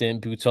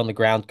constant boots on the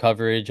ground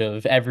coverage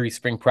of every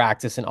spring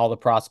practice and all the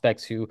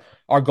prospects who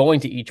are going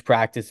to each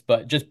practice.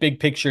 But just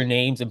big picture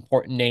names,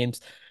 important names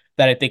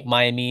that I think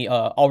Miami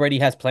already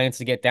has plans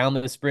to get down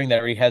this spring. That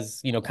already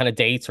has kind of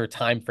dates or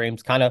time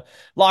frames kind of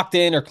locked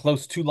in or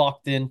close to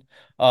locked in.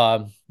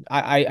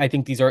 I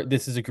think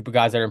this is a group of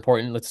guys that are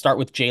important. Let's start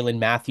with Jalen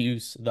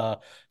Matthews, the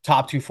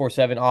top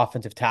 247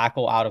 offensive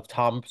tackle out of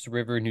Toms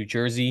River, New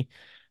Jersey.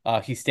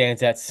 He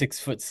stands at 6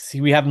 foot.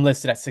 We have him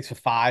listed at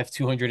 6'5",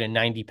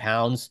 290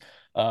 pounds.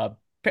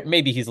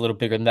 Maybe he's a little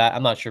bigger than that.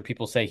 I'm not sure.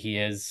 People say he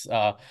is.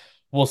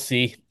 We'll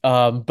see.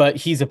 But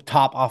he's a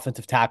top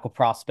offensive tackle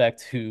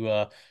prospect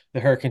who the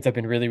Hurricanes have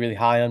been really, really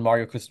high on.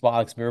 Mario Cristobal,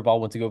 Alex Mirabal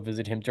went to go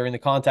visit him during the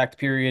contact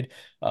period.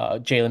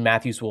 Jalen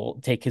Matthews will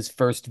take his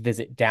first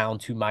visit down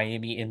to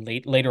Miami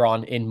later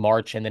on in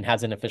March, and then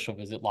has an official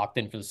visit locked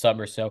in for the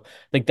summer. So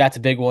I think that's a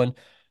big one.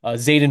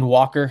 Zayden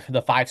Walker,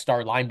 the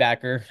five-star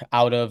linebacker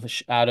out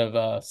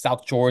of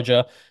South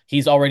Georgia.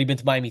 He's already been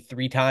to Miami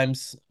 3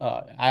 times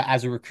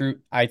as a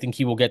recruit. I think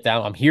he will get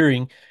down. I'm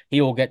hearing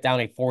he will get down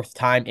a fourth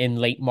time in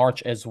late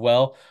March as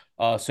well.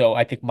 So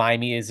I think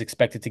Miami is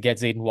expected to get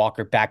Zayden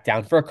Walker back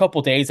down for a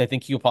couple days. I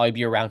think he'll probably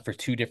be around for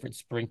two different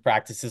spring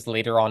practices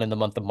later on in the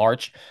month of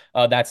March.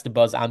 That's the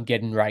buzz I'm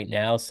getting right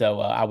now. So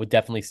I would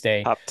definitely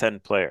stay Top 10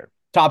 player.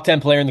 top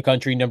 10 player in the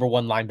country, number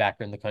one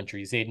linebacker in the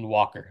country, Zayden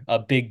Walker, a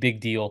big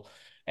deal.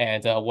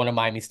 And one of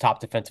Miami's top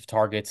defensive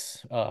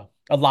targets.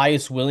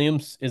 Elias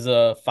Williams is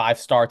a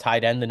five-star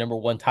tight end, the number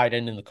one tight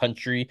end in the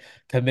country,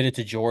 committed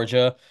to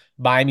Georgia.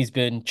 Miami's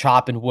been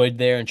chopping wood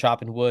there and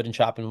chopping wood and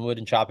chopping wood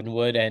and chopping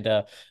wood.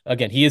 And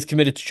again, he is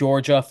committed to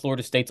Georgia.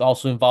 Florida State's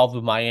also involved,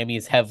 with Miami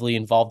is heavily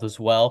involved as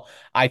well.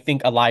 I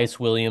think Elias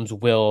Williams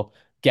will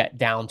get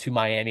down to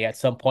Miami at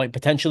some point,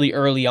 potentially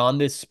early on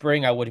this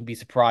spring. I wouldn't be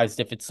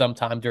surprised if it's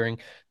sometime during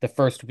the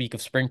first week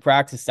of spring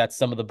practice. That's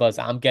some of the buzz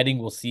I'm getting.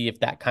 We'll see if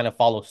that kind of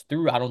follows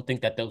through. I don't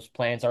think that those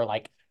plans are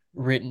like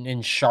written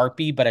in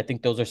Sharpie, but I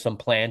think those are some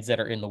plans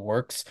that are in the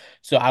works.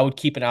 So I would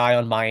keep an eye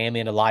on Miami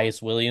and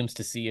Elias Williams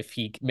to see if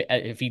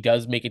he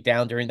does make it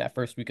down during that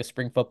first week of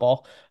spring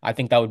football. I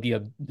think that would be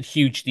a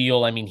huge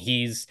deal. I mean,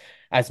 he's,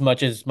 as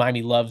much as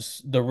Miami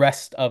loves the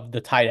rest of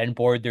the tight end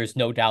board, there's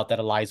no doubt that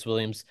Elias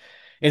Williams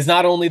is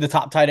not only the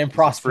top tight end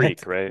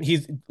prospect, freak, right?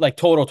 He's like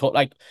total.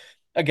 Like,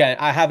 again,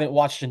 I haven't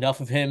watched enough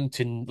of him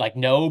to like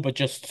know, but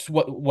just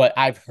what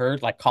I've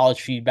heard, like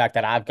college feedback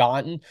that I've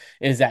gotten,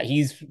 is that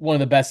he's one of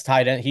the best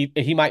tight end.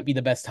 He might be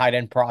the best tight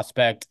end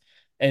prospect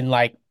in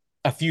like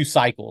a few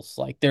cycles.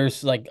 Like,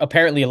 there's like,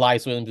 apparently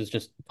Elias Williams is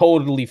just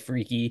totally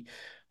freaky.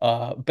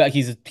 But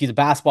he's a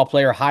basketball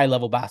player, high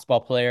level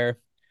basketball player.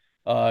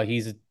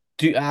 He's a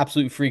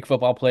absolute freak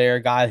football player,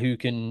 guy who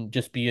can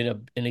just be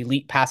an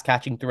elite pass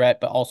catching threat,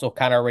 but also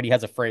kind of already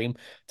has a frame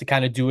to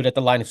kind of do it at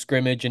the line of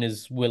scrimmage, and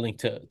is willing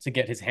to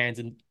get his hands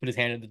and put his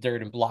hand in the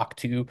dirt and block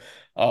too.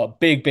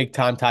 Big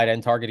time tight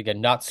end target.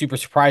 Again, not super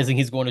surprising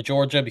he's going to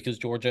Georgia, because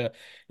Georgia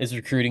is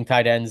recruiting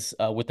tight ends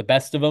with the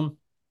best of them.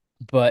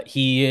 But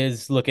he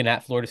is looking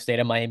at Florida State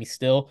and Miami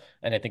still,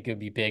 and I think it would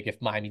be big if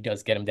Miami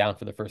does get him down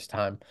for the first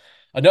time.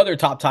 Another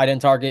top tight end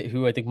target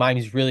who I think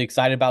Miami's really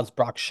excited about is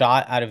Brock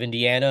Schott out of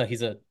Indiana. I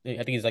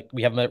think he's like,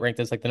 we have him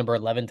ranked as like the number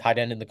 11 tight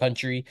end in the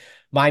country.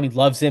 Miami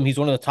loves him. He's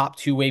one of the top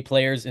two-way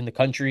players in the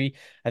country.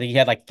 I think he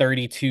had like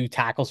 32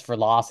 tackles for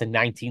loss and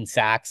 19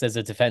 sacks as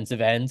a defensive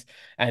end,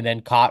 and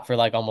then caught for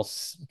like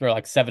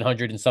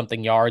 700 and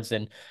something yards.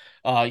 And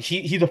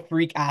he's a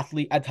freak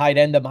athlete at tight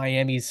end that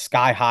Miami's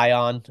sky high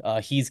on.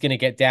 He's going to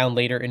get down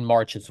later in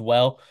March as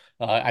well.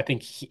 I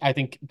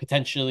think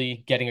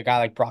potentially getting a guy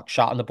like Brock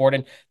Schott on the board.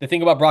 And the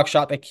thing about Brock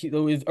Schott that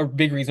is a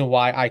big reason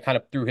why I kind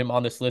of threw him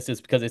on this list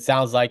is because it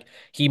sounds like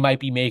he might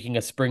be making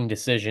a spring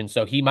decision.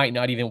 So he might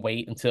not even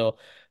wait until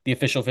the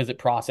official visit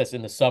process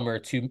in the summer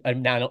to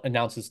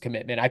announce his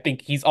commitment. I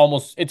think it's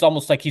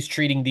almost like he's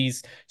treating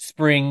these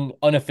spring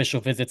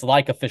unofficial visits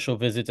like official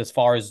visits as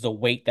far as the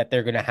weight that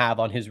they're going to have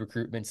on his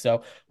recruitment.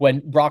 So when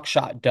Brock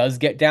Schott does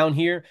get down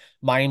here,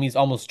 Miami's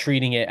almost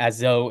treating it as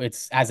though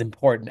it's as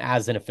important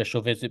as an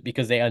official visit,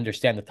 because they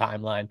understand the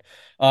timeline.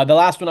 The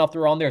last one I'll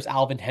throw on there is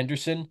Alvin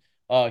Henderson.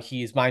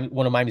 He is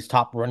one of Miami's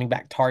top running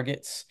back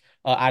targets.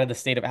 Out of the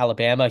state of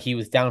Alabama. He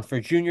was down for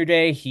junior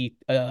day. He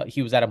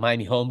was at a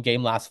Miami home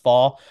game last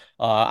fall.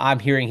 I'm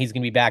hearing he's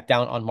going to be back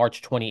down on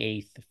March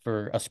 28th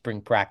for a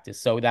spring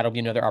practice. So that'll be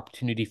another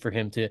opportunity for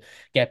him to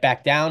get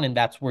back down, and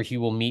that's where he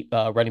will meet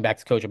running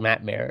backs coach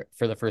Matt Merritt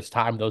for the first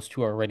time. Those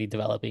two are already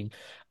developing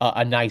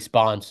a nice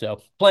bond. So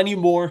plenty of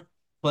more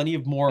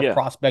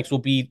prospects will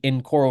be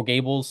in Coral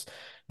Gables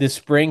this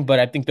spring,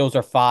 but I think those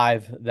are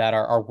five that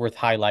are worth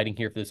highlighting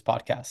here for this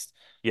podcast.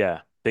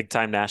 Yeah, big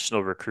time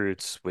national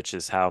recruits, which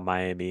is how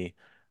Miami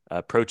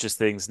approaches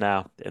things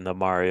now in the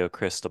Mario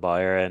Cristobal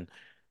era. And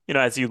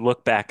as you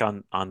look back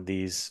on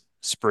these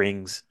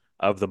springs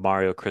of the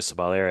Mario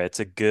Cristobal era, it's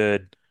a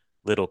good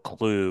little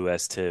clue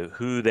as to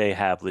who they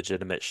have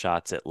legitimate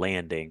shots at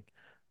landing,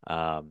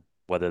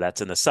 whether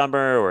that's in the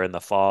summer or in the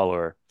fall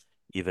or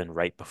even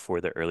right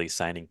before the early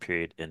signing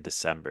period in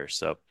December.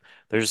 So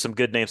there's some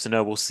good names to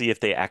know. We'll see if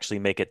they actually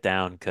make it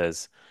down,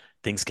 because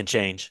things can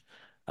change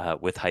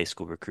with high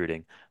school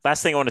recruiting.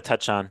 Last thing I want to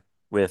touch on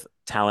with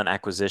talent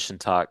acquisition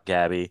talk,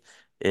 Gabby,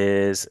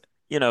 is,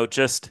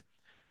 just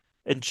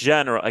in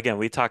general, again,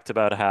 we talked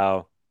about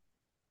how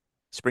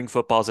spring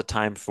football is a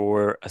time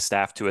for a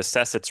staff to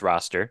assess its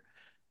roster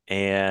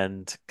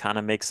and kind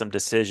of make some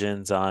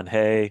decisions on,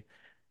 hey,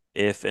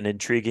 if an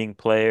intriguing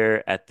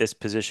player at this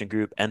position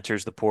group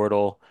enters the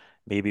portal,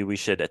 maybe we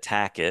should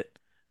attack it.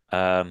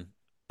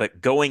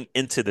 But going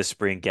into the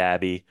spring,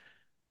 Gabby,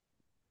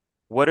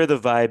 what are the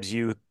vibes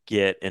you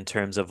get in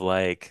terms of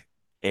like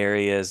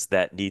areas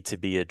that need to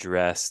be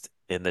addressed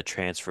in the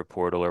transfer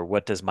portal, or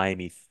what does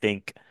Miami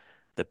think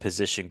the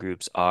position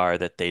groups are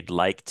that they'd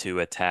like to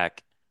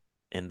attack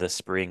in the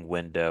spring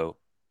window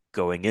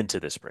going into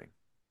the spring?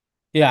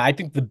 Yeah, I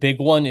think the big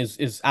one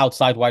is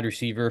outside wide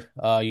receiver.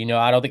 I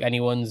don't think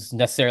anyone's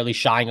necessarily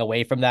shying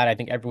away from that. I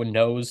think everyone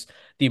knows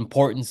the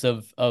importance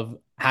of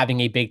having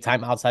a big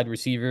time outside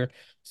receiver.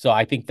 So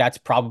I think that's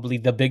probably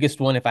the biggest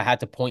one. If I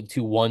had to point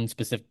to one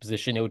specific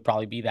position, it would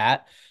probably be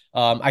that.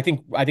 I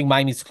think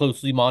Miami's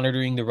closely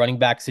monitoring the running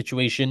back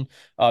situation.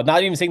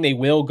 Not even saying they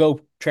will go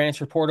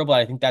transfer portal, but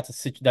I think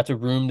that's a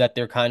room that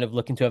they're kind of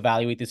looking to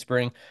evaluate this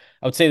spring.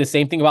 I would say the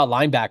same thing about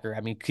linebacker.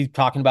 I mean, keep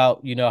talking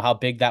about, how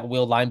big that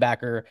will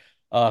linebacker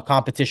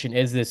competition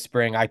is this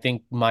spring. I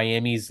think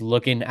Miami's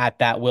looking at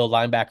that will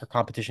linebacker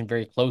competition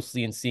very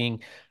closely and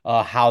seeing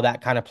how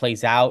that kind of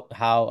plays out,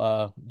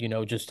 how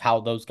just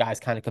how those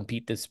guys kind of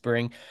compete this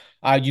spring.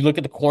 You look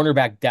at the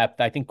cornerback depth.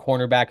 I think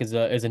cornerback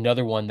is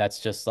another one that's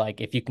just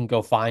like, if you can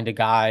go find a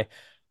guy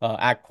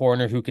at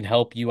corner who can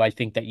help you, I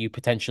think that you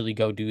potentially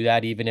go do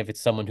that, even if it's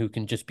someone who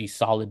can just be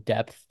solid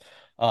depth.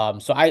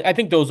 So I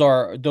think those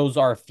are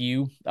a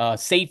few.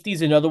 Safety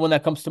is another one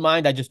that comes to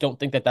mind. I just don't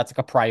think that that's like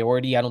a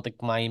priority. I don't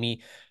think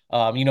Miami,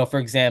 for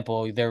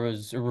example, there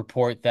was a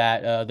report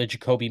that the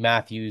Jacoby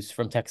Matthews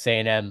from Texas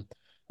A&M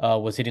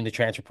was hitting the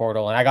transfer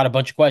portal, and I got a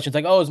bunch of questions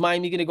like, "Oh, is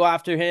Miami going to go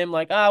after him?"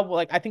 Like,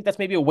 I think that's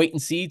maybe a wait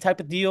and see type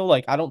of deal.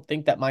 Like, I don't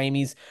think that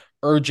Miami's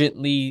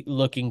urgently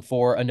looking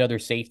for another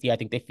safety. I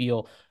think they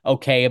feel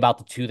okay about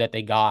the two that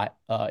they got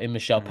in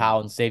Michelle Powell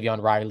and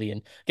Savion Riley.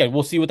 And again,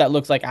 we'll see what that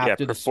looks like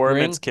after the spring.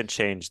 Performance can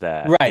change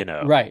that. Right,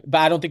 right.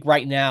 But I don't think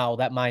right now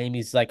that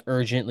Miami's like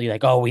urgently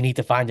like, oh, we need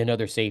to find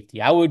another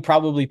safety. I would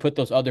probably put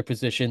those other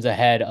positions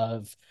ahead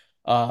of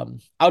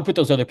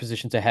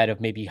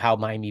maybe how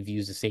Miami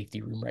views the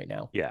safety room right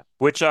now. Yeah,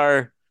 which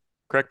are,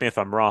 correct me if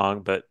I'm wrong,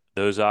 but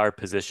those are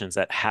positions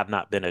that have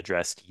not been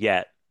addressed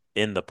yet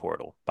in the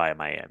portal by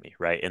Miami,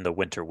 right? In the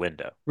winter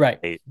window.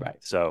 Right.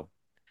 So,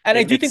 and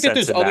I do think that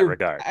there's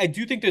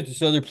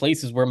other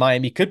places where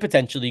Miami could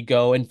potentially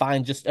go and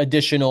find just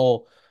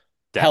additional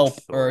help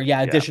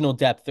additional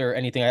depth or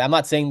anything. I'm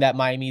not saying that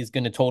Miami is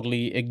going to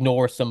totally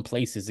ignore some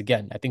places.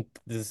 Again, I think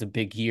this is a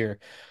big year.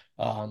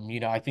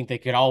 I think they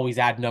could always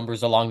add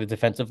numbers along the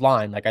defensive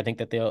line. Like, I think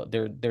that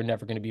they're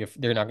never going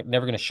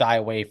to shy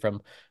away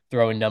from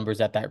throwing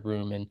numbers at that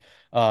room. And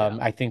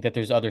I think that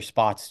there's other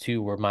spots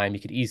too where Miami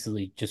could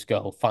easily just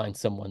go find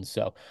someone.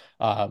 So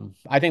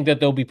I think that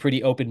they'll be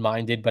pretty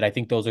open-minded, but I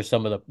think those are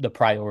some of the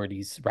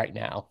priorities right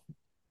now.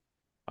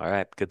 All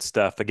right, good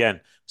stuff. Again,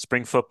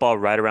 spring football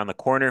right around the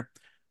corner.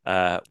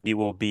 We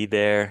will be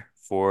there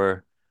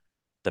for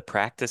the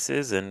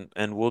practices, and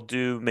we'll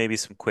do maybe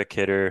some quick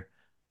hitter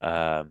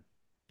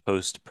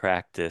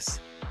post-practice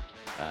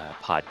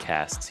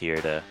podcasts here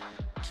to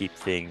keep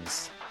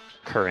things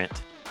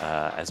current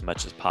as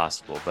much as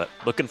possible. But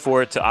looking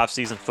forward to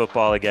offseason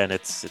football. Again,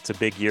 it's a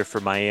big year for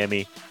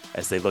Miami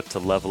as they look to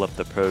level up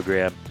the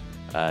program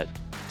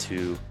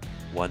to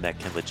one that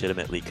can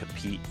legitimately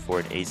compete for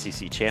an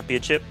ACC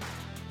championship.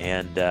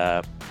 And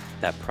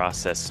that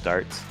process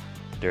starts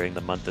during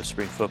the month of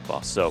spring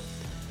football. So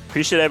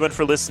appreciate everyone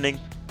for listening.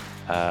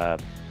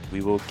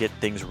 We will get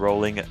things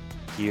rolling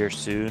here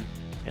soon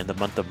in the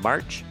month of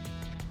March.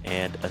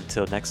 And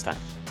until next time,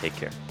 take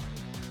care.